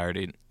jersey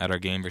retired at our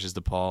game versus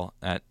DePaul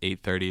at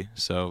 8:30.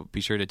 So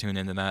be sure to tune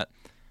into that.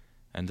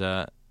 And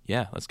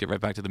let's get right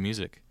back to the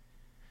music.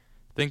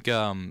 I think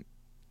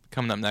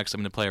coming up next, I'm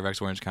going to play a Rex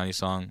Orange County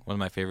song, one of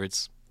my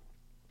favorites.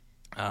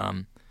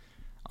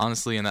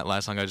 Honestly, in that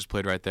last song I just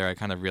played right there, I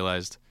kind of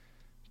realized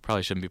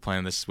probably shouldn't be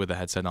playing this with a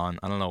headset on.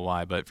 I don't know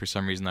why, but for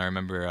some reason I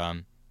remember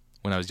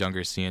when I was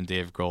younger seeing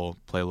Dave Grohl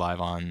play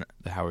live on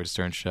the Howard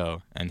Stern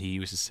show, and he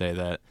used to say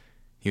that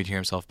he would hear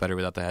himself better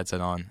without the headset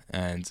on,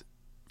 and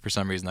for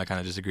some reason I kind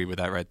of disagreed with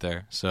that right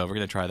there. So we're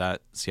going to try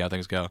that, see how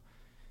things go.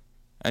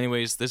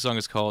 Anyways, this song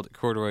is called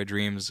Corduroy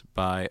Dreams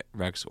by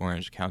Rex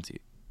Orange County.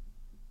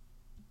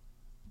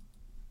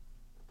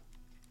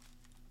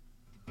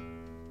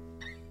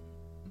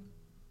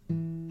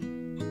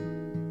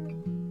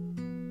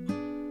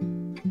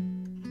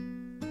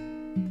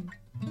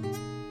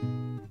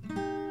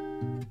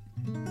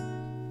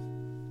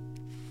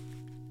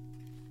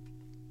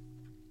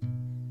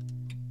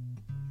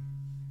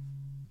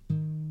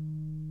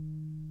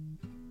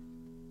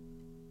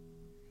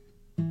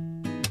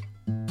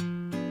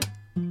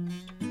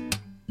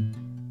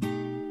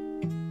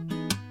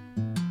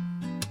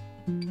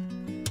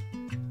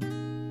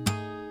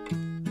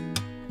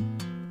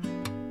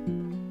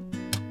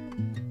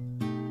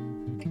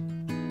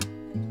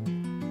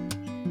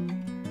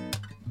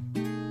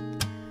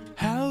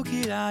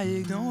 I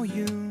ignore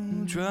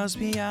you? Trust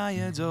me, I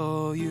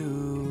adore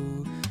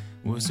you.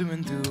 We're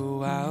swimming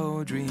through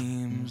our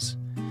dreams.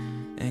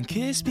 And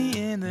kiss me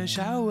in the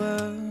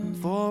shower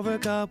for a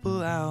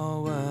couple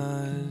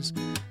hours,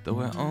 though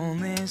we're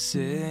only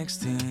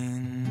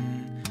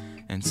 16.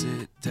 And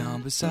sit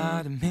down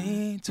beside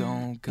me,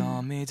 don't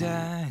call me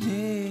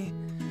daddy,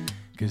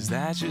 'cause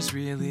that's just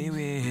really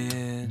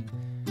weird.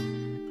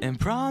 And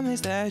promise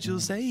that you'll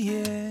stay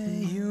here,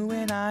 you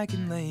and I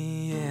can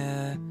lay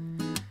here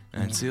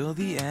until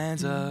the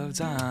end of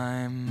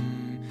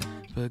time.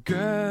 But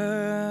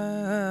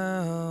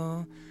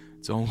girl,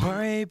 don't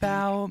worry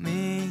about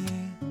me.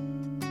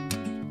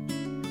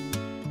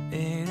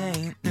 It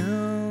ain't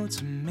new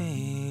to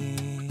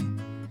me,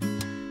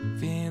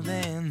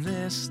 feeling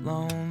this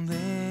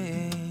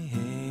lonely.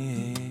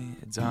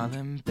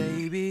 Darling,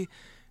 baby,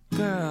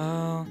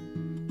 girl,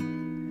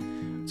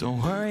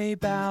 don't worry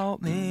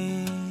about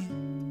me.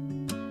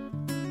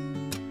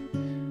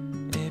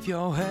 If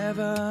you're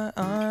ever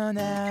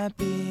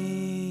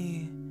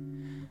unhappy,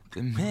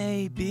 then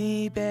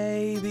maybe,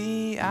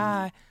 baby,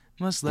 I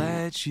must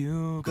let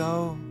you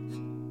go.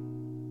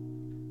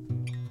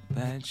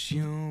 Let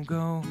you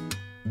go.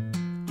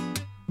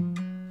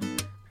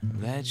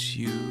 Let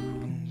you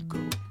go.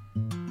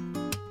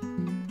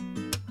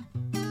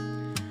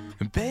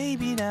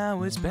 Baby,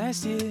 now it's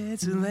best here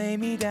to lay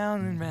me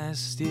down and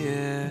rest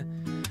here.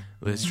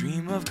 Let's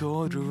dream of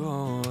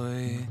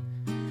corduroy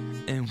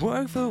and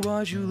work for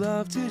what you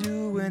love to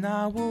do, and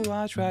I will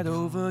watch right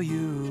over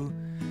you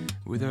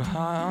with a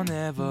heart I'll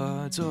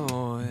never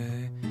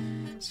toy.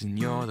 And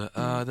you're the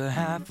other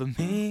half of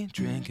me,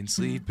 drink and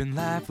sleep and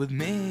laugh with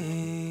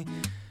me.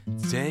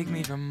 Take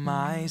me from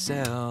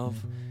myself.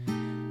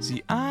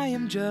 See, I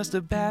am just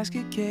a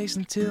basket case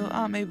until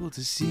I'm able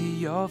to see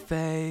your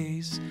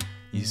face.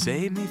 You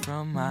save me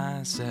from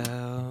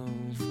myself.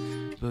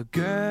 But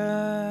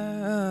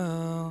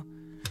girl,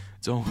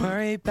 don't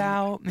worry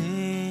about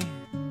me.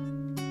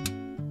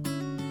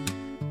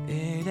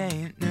 It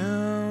ain't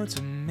new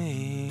to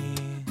me,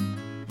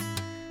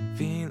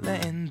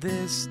 feeling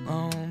this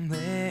lonely.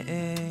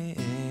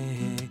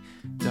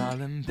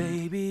 Darling,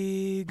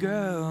 baby,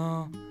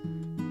 girl,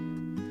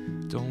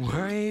 don't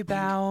worry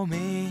about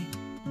me.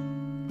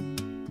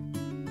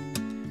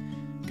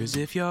 'Cause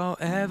if you're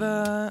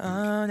ever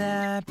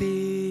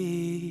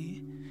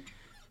unhappy,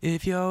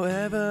 if you're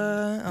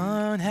ever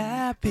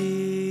unhappy,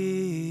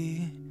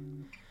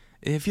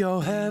 if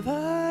you're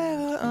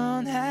ever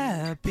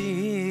unhappy,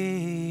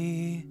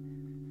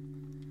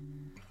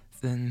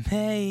 then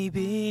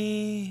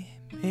maybe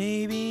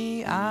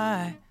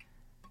I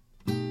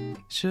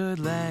should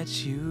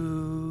let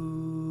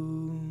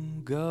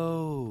you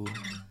go.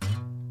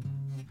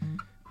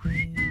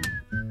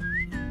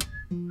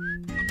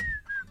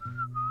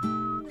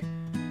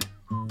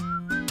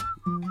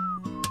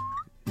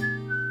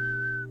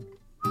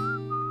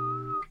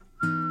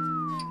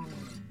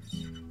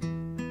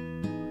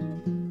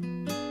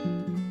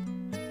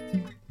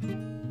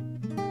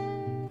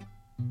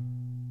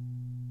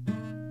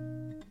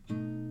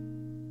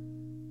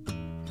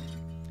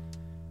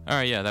 All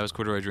right, yeah, that was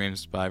Corduroy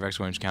Dreams by Rex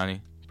Orange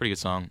County. Pretty good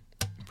song.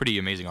 Pretty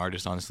amazing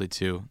artist, honestly,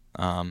 too.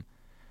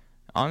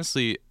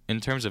 Honestly,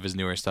 in terms of his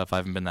newer stuff, I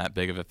haven't been that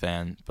big of a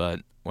fan,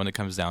 but when it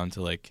comes down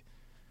to, like,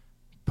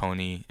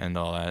 Pony and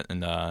all that,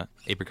 and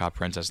Apricot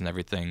Princess and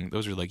everything,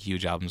 those were, like,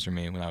 huge albums for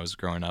me when I was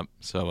growing up.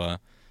 So,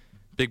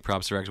 big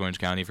props to Rex Orange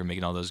County for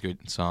making all those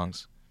good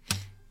songs.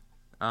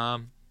 I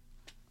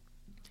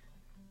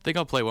think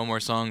I'll play one more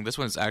song. This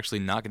one's actually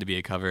not going to be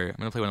a cover. I'm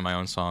going to play one of my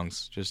own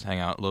songs, just hang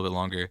out a little bit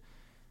longer.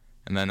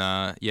 And then,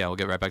 yeah, we'll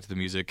get right back to the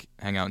music,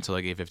 hang out until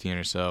like 8:15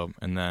 or so,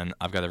 and then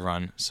I've got to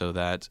run so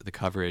that the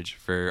coverage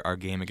for our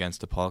game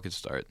against DePaul could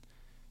start.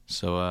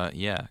 So,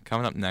 yeah,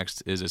 coming up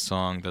next is a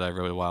song that I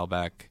wrote a while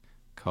back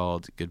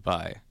called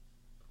Goodbye.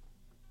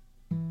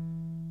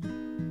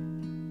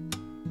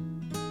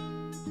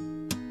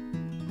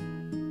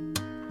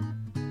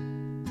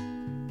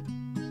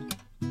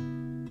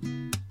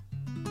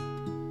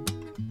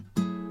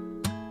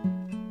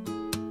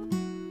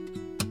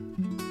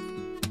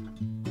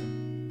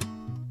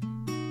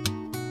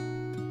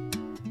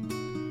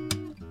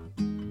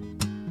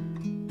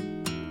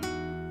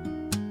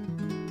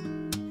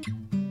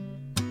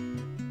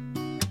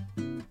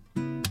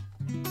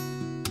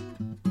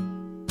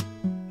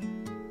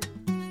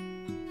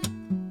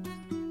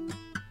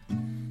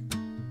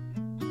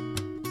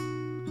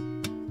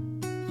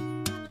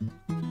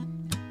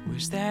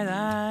 Wish that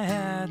I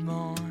had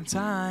more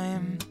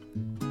time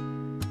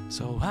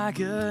so I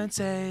could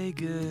say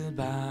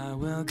goodbye.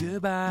 Well,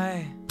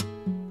 goodbye.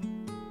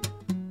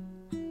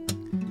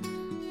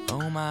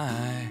 Oh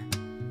my.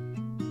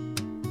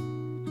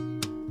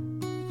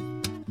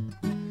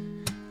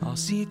 I'll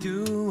see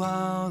through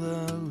all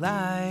the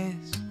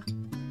lies.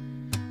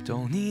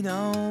 Don't need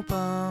no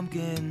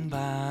pumpkin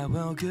pie.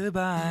 Well,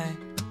 goodbye.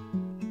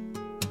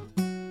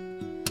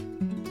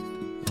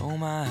 Oh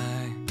my.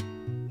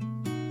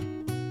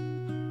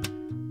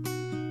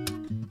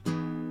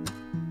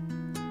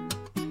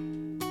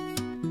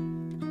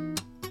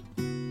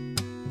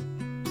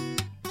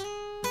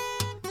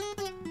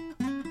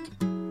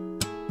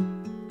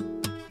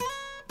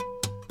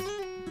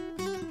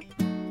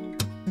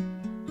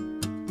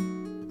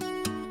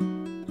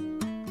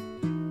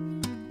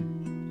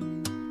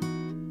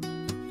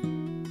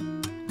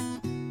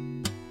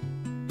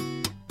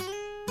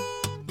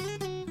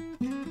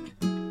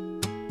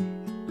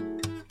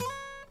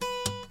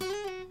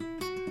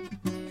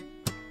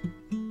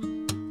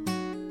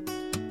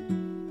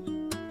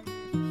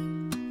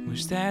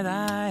 Wish that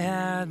I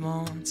had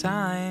more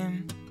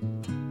time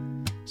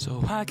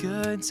so I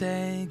could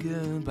say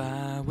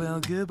goodbye. Well,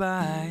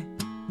 goodbye.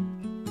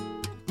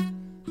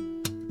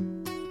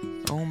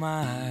 Oh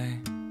my.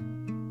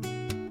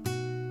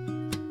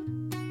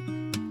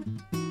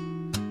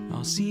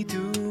 I'll see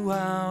through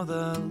all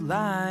the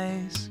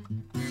lies.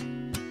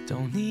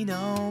 Don't need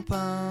no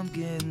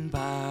pumpkin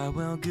pie.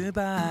 Well,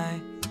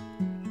 goodbye.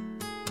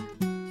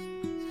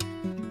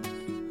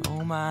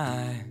 Oh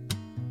my.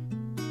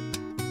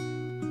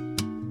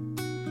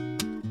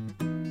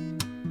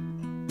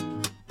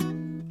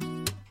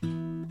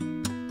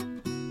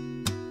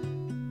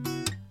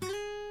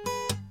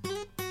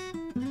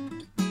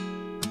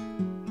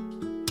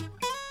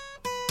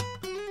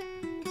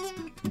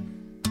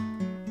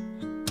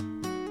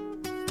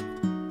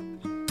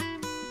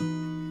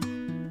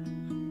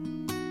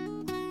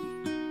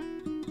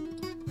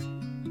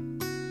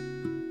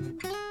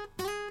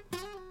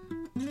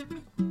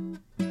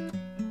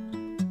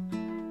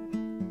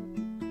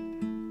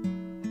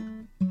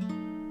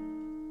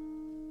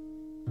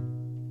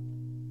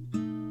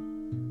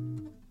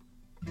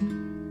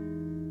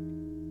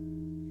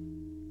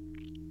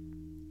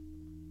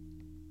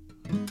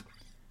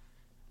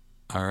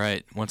 All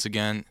right. Once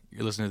again,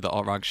 you're listening to the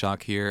Alt Rock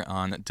Shock here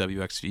on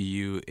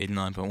WXVU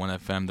 89.1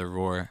 FM, The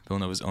Roar,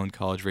 Villanova's own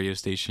college radio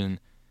station.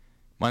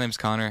 My name's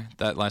Connor.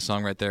 That last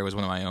song right there was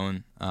one of my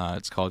own.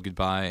 It's called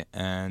Goodbye.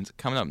 And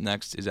coming up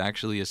next is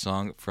actually a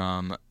song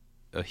from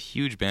a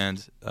huge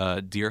band,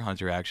 Deer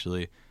Hunter,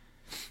 actually.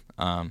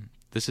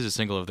 This is a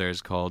single of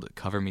theirs called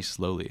Cover Me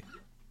Slowly.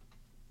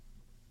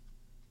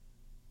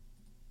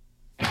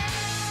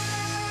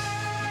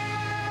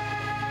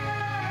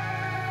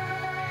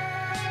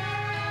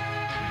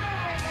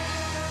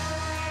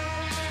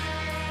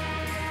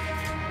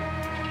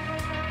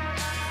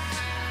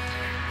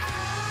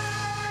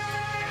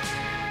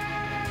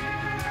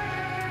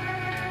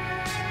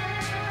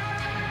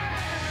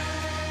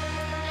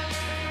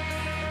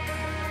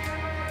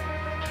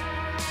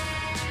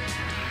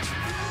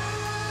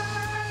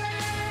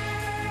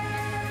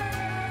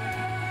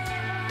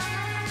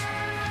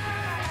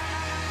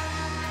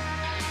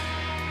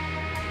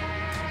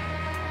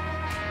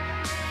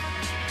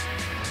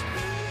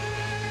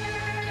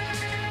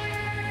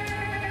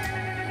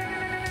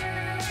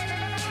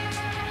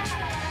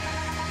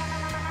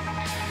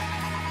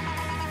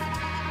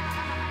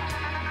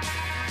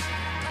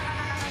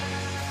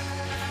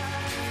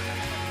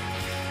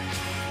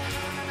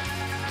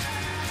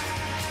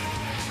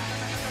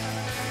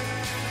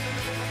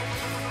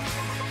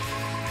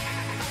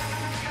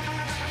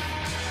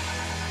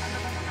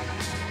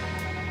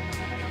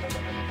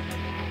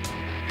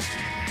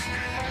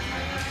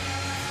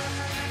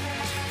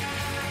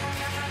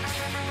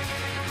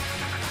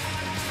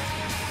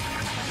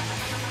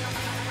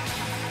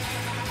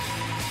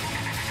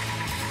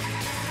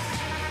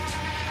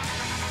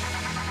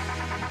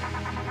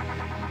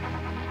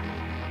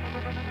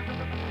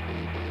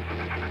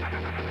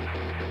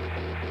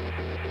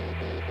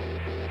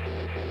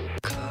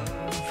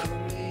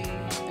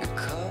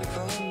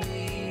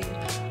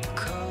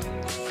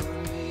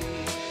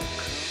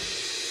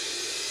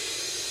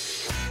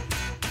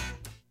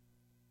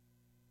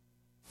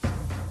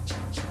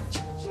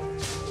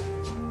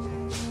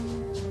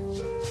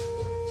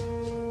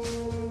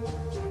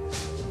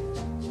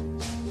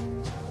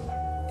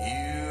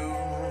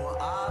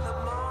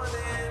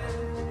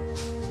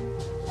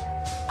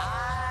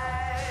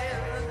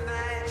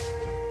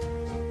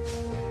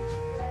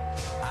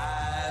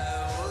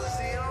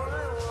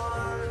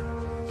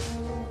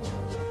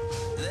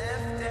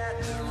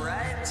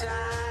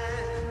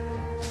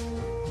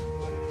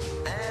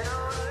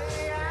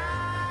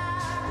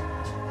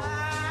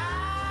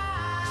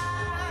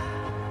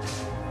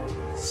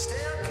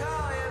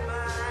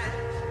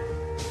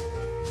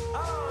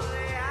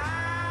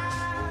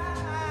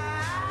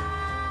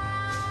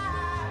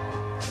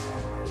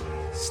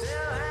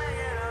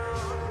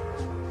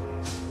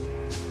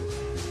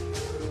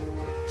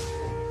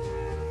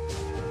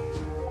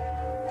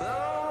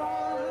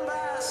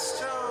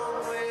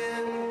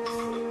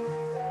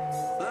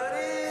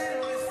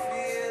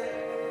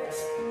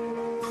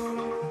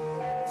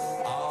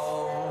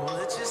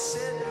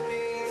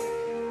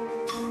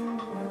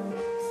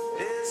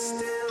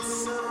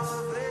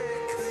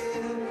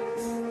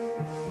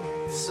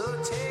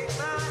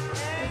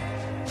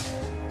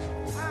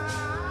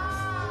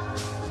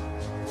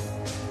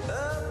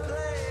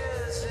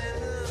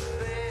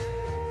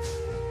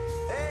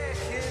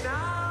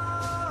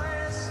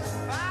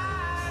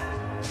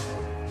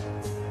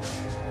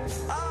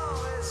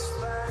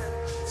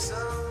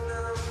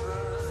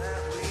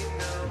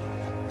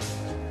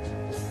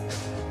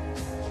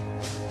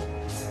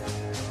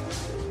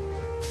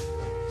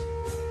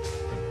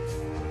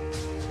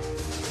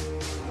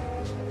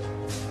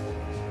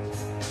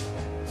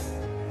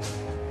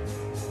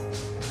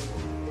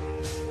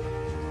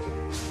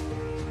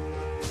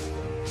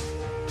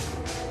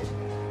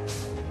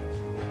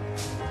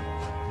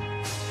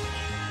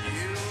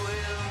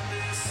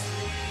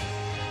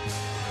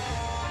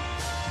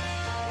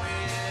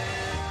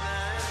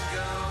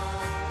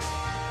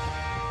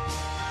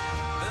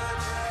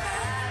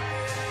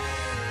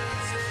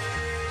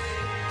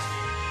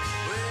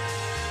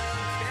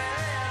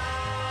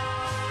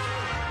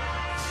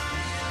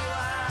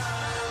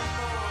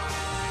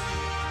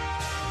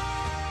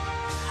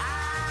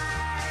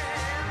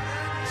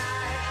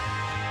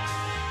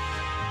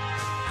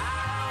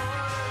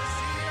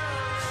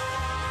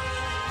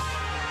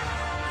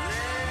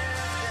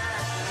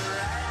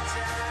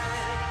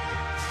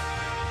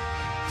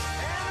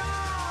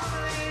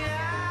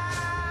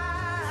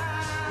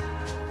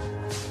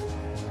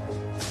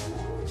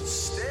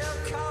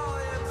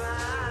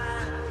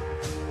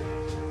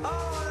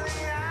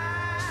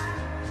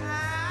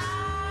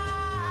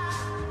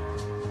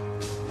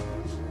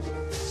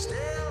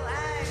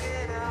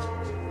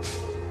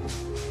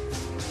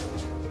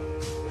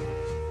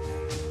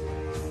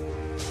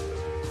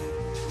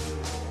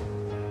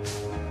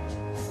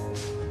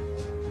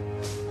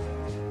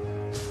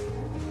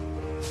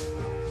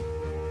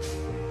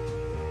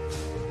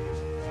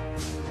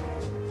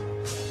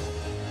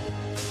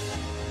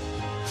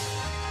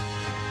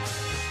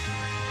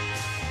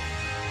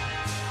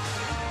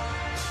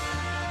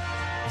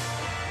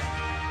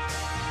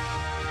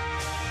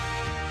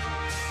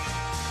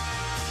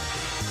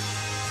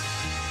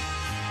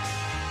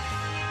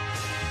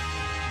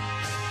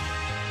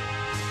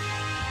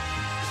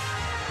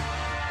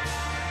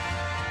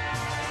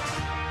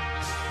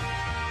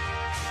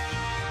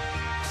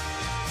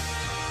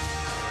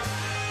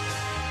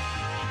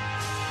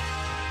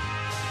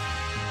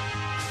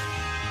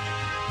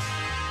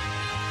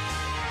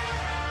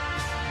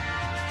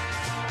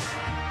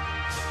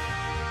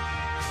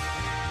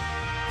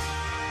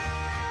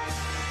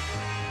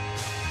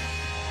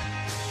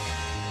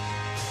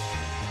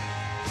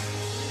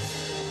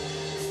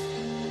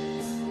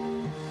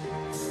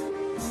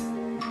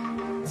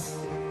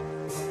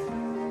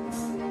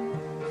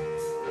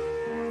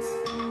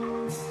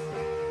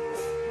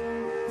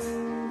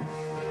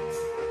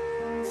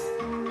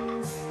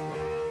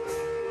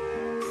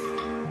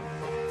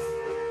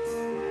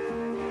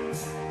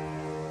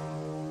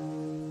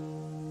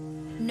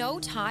 no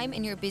time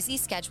in your busy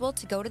schedule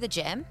to go to the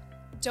gym?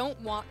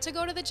 Don't want to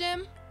go to the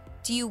gym?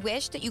 Do you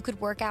wish that you could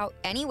work out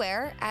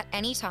anywhere at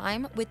any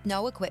time with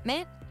no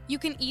equipment? You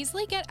can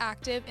easily get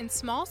active in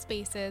small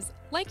spaces,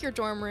 like your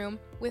dorm room,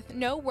 with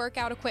no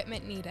workout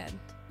equipment needed.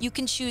 You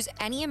can choose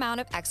any amount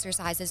of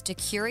exercises to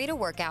curate a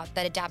workout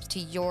that adapts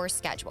to your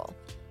schedule.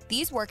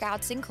 These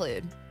workouts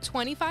include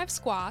 25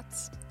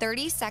 squats,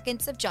 30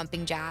 seconds of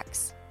jumping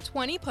jacks,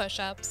 20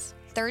 push-ups,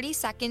 30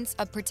 seconds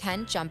of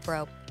pretend jump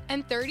rope,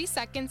 and 30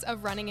 seconds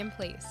of running in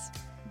place.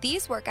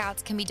 These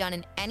workouts can be done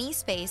in any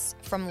space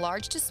from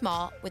large to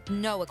small with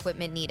no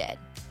equipment needed.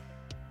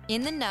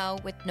 In the Know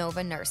with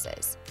Nova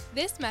Nurses.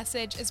 This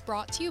message is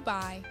brought to you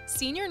by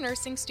senior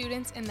nursing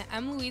students in the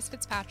M. Louise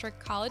Fitzpatrick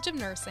College of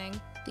Nursing,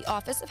 The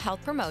Office of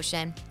Health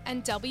Promotion,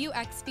 and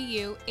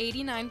WXVU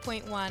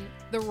 89.1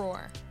 The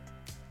Roar.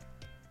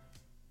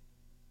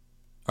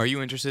 Are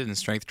you interested in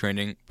strength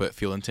training but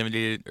feel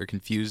intimidated or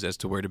confused as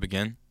to where to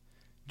begin?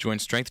 Join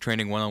Strength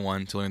Training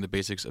 101 to learn the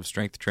basics of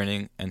strength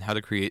training and how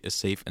to create a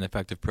safe and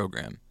effective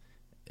program.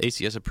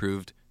 ACS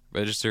approved.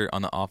 Register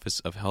on the Office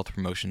of Health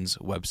Promotion's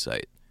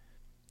website.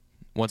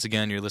 Once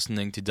again, you're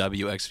listening to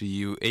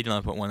WXVU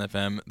 89.1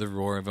 FM, the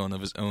Roar of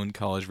Villanova's own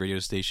college radio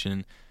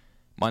station.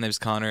 My name is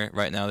Connor.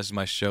 Right now, this is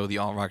my show, The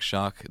Alt Rock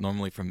Shock,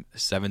 normally from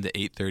 7 to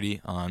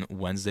 8:30 on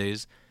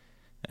Wednesdays.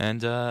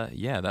 And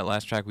that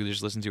last track we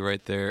just listened to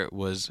right there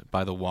was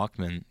by The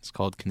Walkmen. It's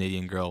called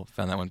Canadian Girl.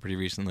 Found that one pretty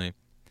recently.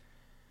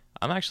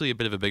 I'm actually a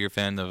bit of a bigger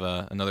fan of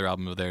another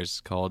album of theirs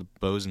called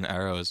Bows and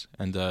Arrows.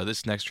 And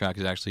this next track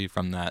is actually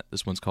from that.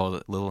 This one's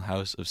called Little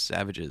House of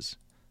Savages.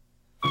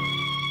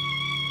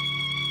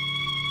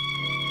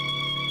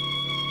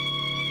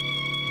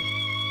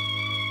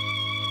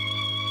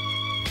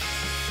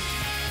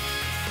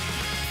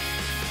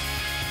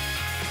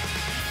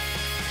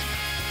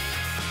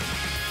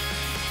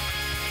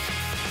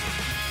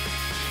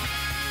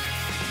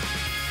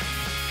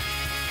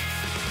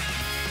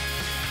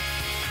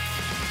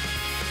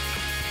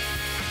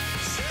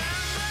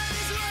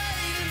 Somebody's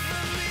waiting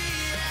for me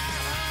at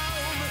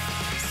home.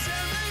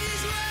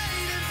 Somebody's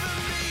waiting for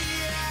me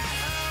at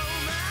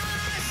home.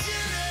 I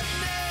should have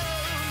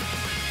known.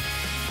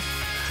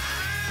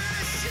 I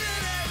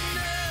should have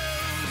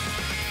known.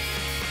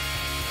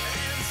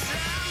 And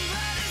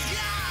somebody's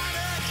got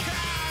a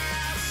car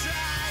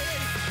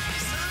outside.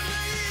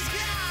 Somebody's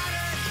got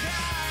a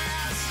car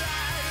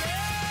outside.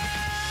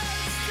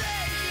 Let's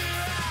take a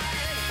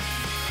ride.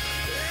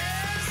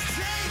 Let's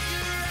take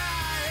a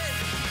ride.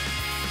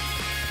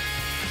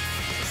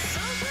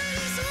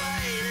 Somebody's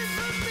waiting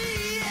for me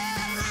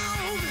at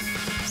home.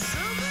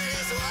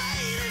 Somebody's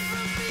waiting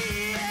for me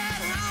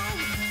at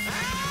home.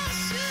 I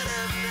should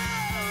have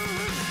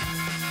known.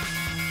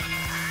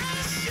 I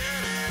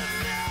should have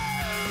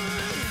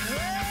known.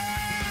 There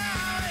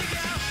we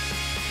go.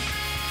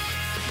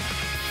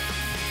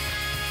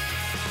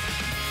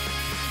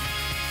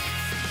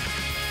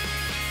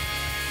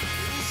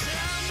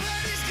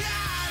 Somebody's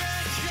got a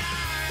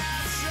car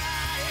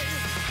outside.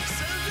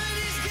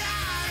 Somebody's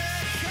got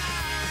a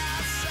car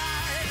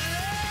outside.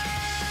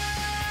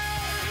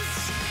 Let's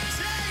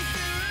take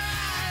a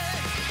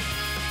ride.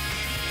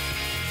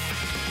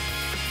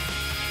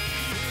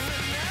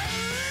 I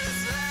know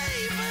it's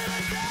late, but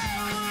I don't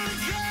wanna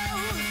go.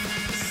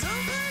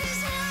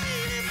 Somebody's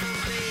waiting for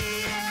me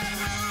at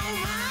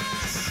home.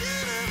 I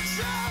should have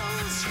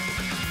chose.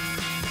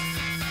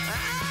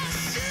 I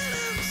should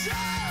have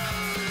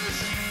chose.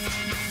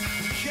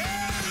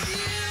 'Cause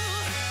you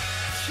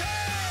can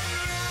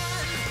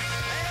run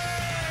and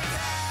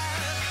have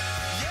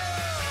your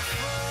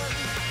fun,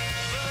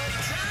 but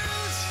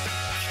don't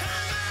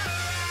come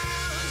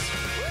around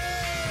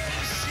when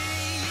she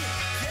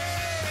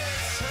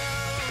gets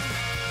home.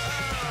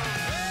 Oh,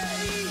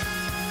 baby,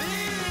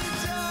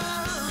 don't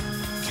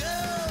go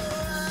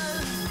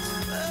run.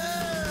 Oh.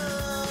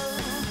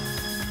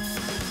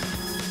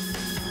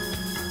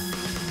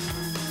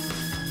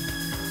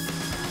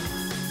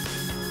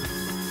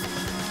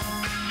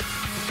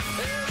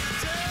 There's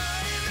a door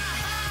in the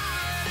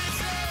heart,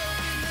 it's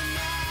open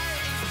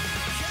tonight.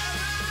 Come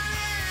on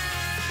in,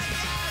 I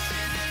got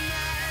you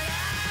tonight.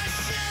 I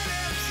should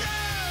have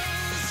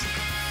chose.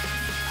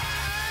 I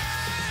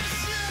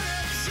should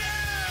have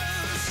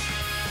chose.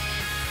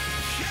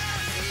 'Cause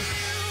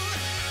you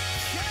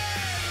can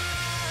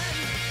run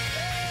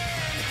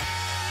and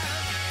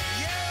have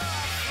your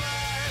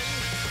fun,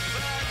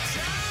 but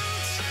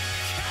don't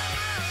come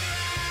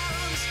around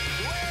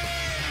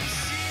when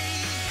she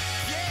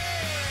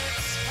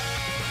gets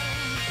home.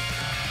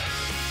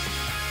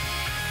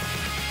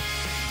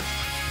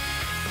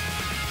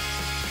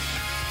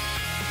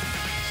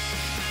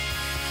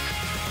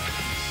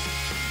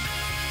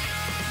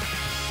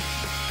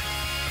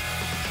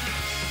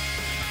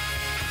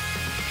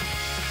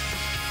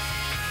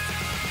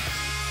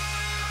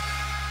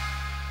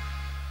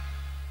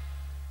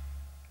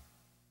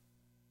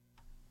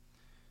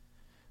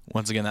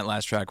 Once again, that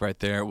last track right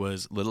there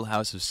was Little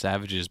House of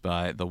Savages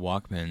by The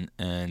Walkmen.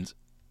 And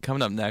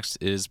coming up next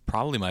is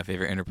probably my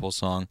favorite Interpol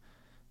song.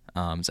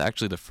 It's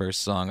actually the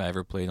first song I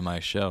ever played on my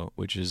show,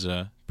 which is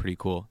pretty pretty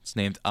cool. It's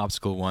named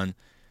Obstacle 1.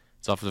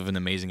 It's off of an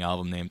amazing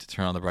album named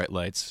Turn on the Bright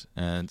Lights.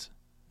 And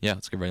yeah,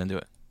 let's get right into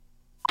it.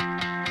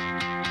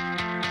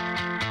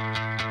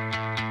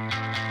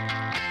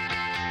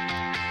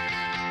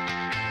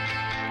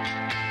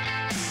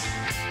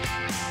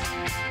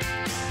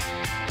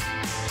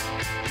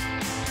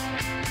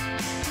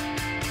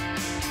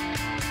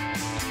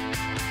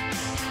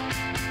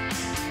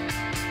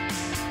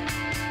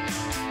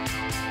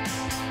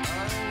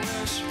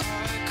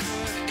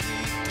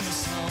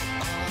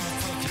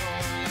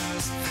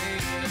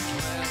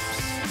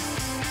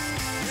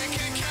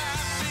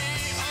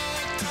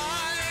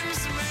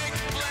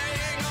 Make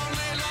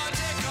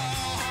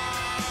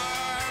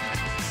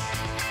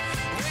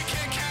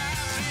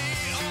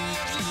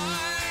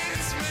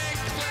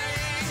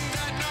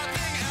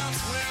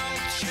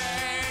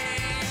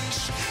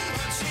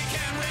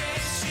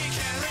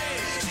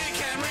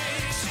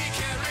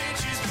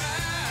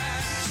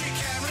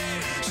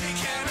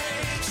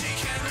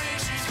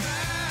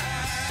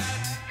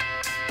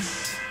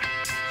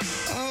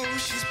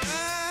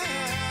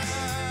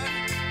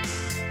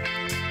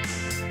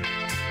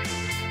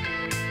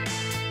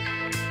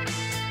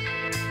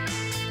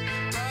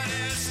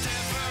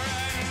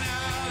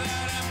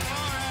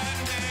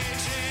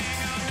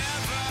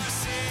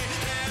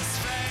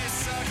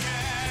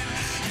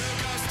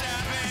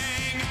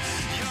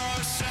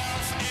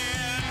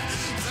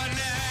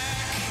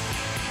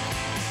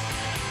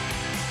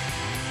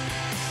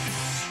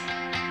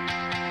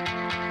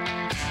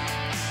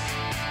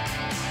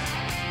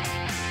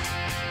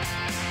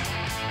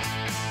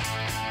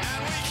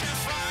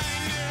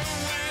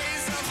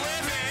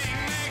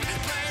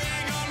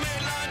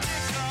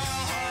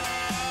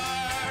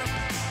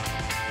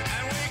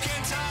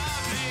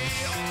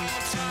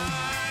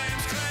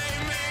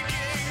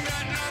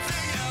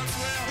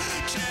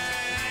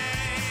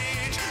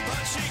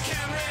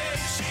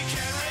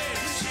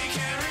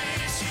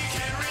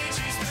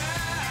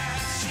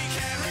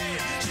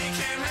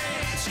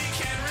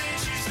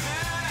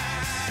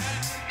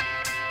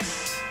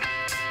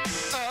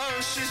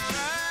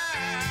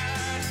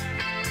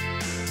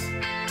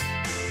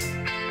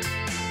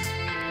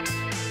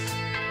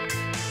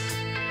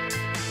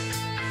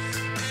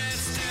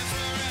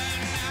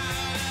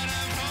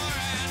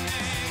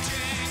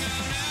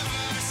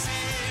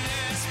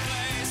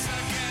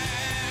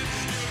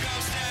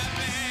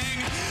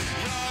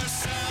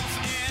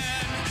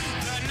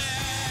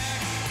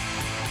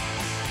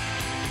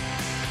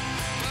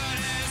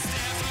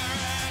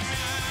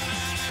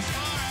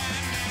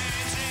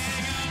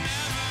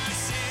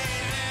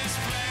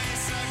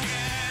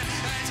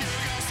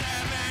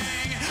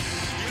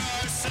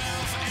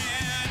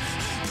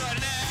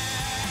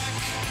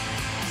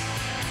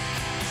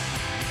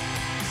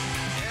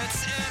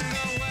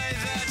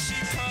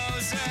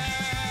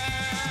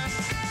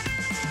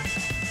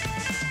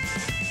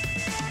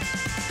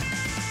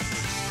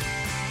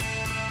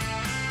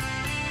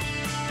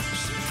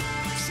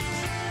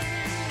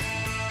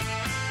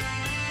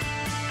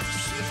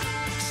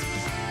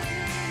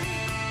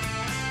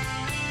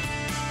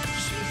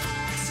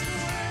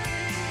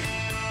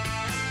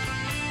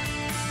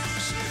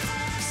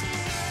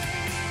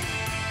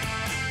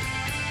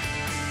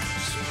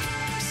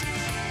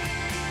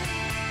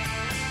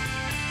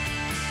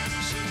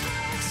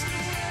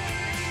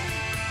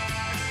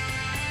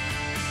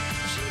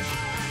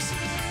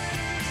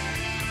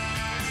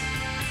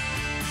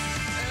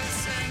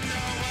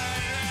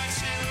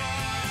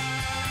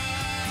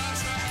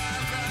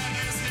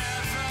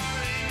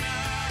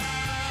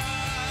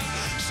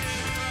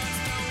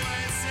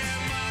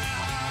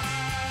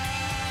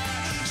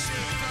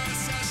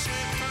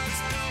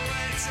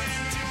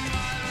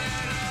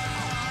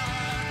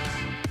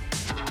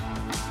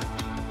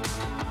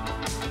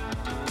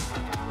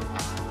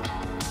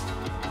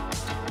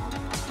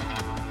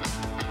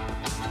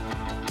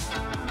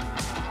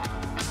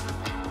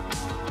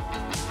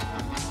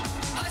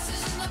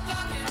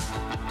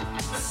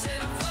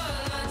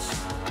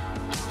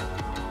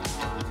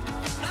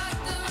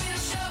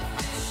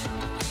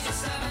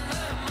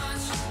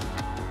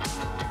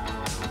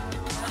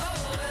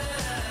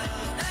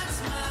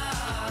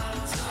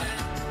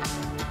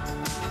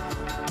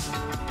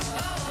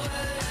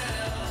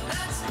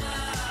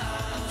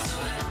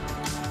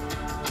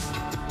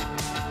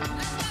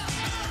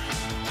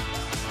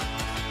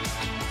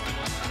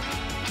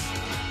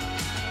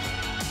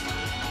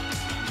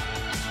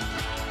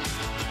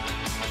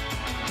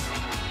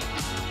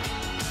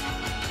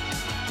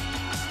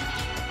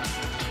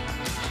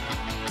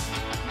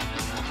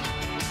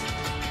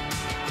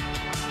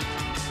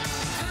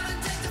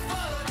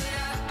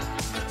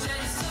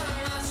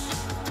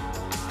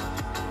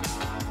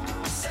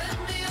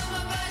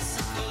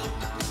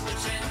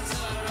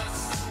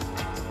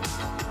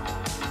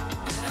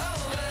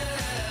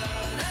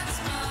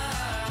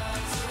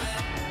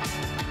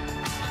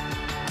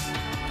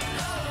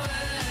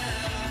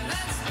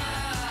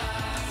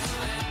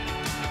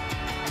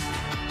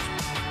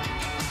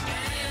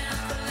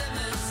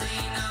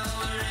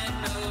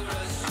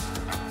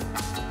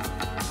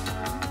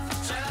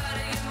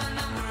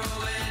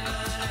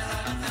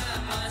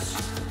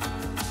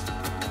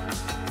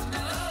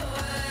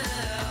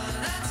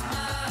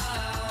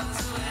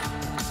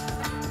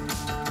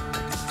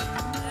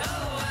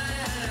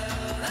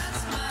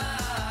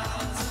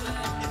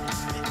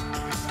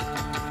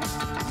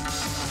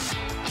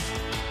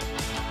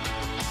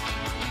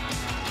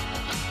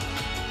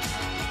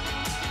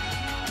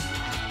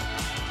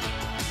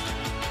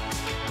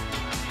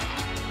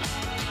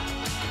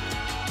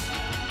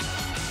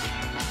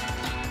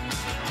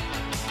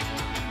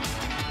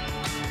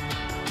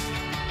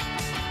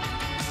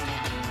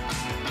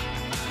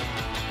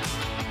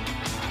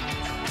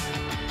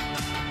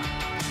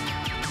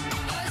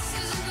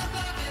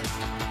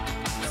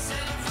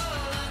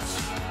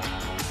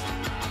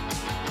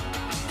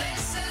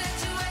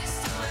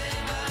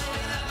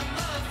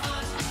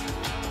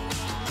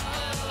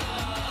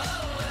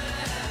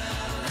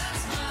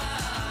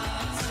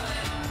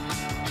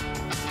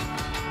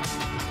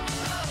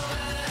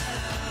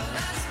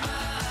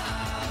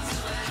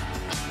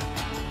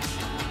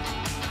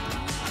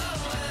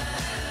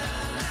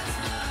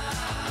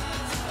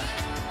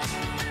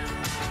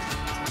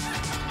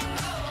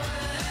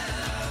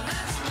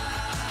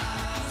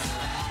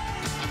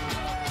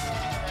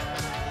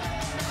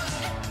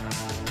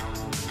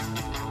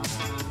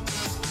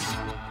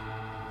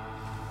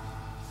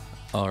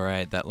All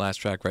right, that last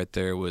track right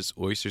there was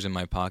Oysters in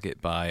My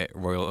Pocket by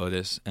Royal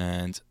Otis,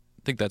 and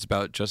I think that's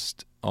about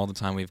just all the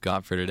time we've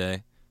got for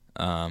today.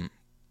 My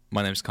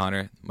name's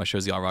Connor. My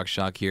show's the All Rock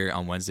Shock here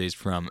on Wednesdays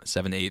from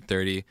 7 to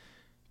 8:30.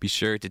 Be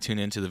sure to tune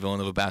in to the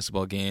Villanova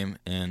basketball game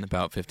in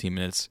about 15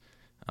 minutes.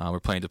 We're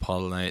playing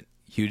DePaul tonight.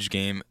 Huge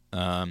game.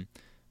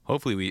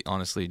 Hopefully we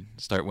honestly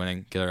start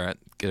winning, get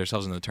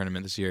ourselves in the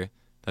tournament this year.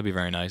 That'd be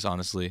very nice,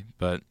 honestly,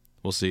 but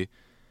we'll see.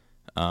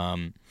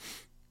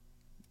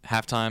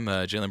 Halftime,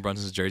 Jalen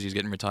Brunson's jersey is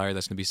getting retired.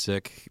 That's going to be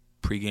sick.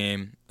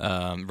 Pre-game,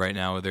 right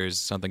now there's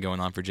something going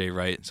on for Jay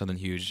Wright, something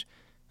huge.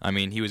 I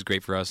mean, he was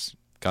great for us,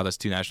 got us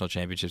 2 national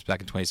championships back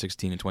in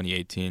 2016 and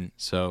 2018,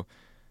 so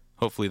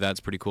hopefully that's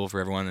pretty cool for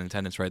everyone in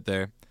attendance right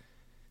there.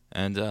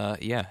 And,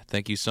 yeah,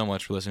 thank you so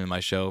much for listening to my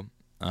show.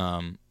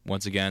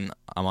 Once again,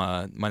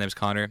 my name's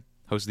Connor,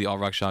 host of the All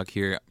Rock Shock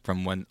here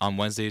on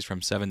Wednesdays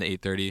from 7 to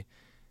 8:30.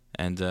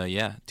 And,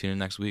 yeah, tune in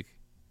next week.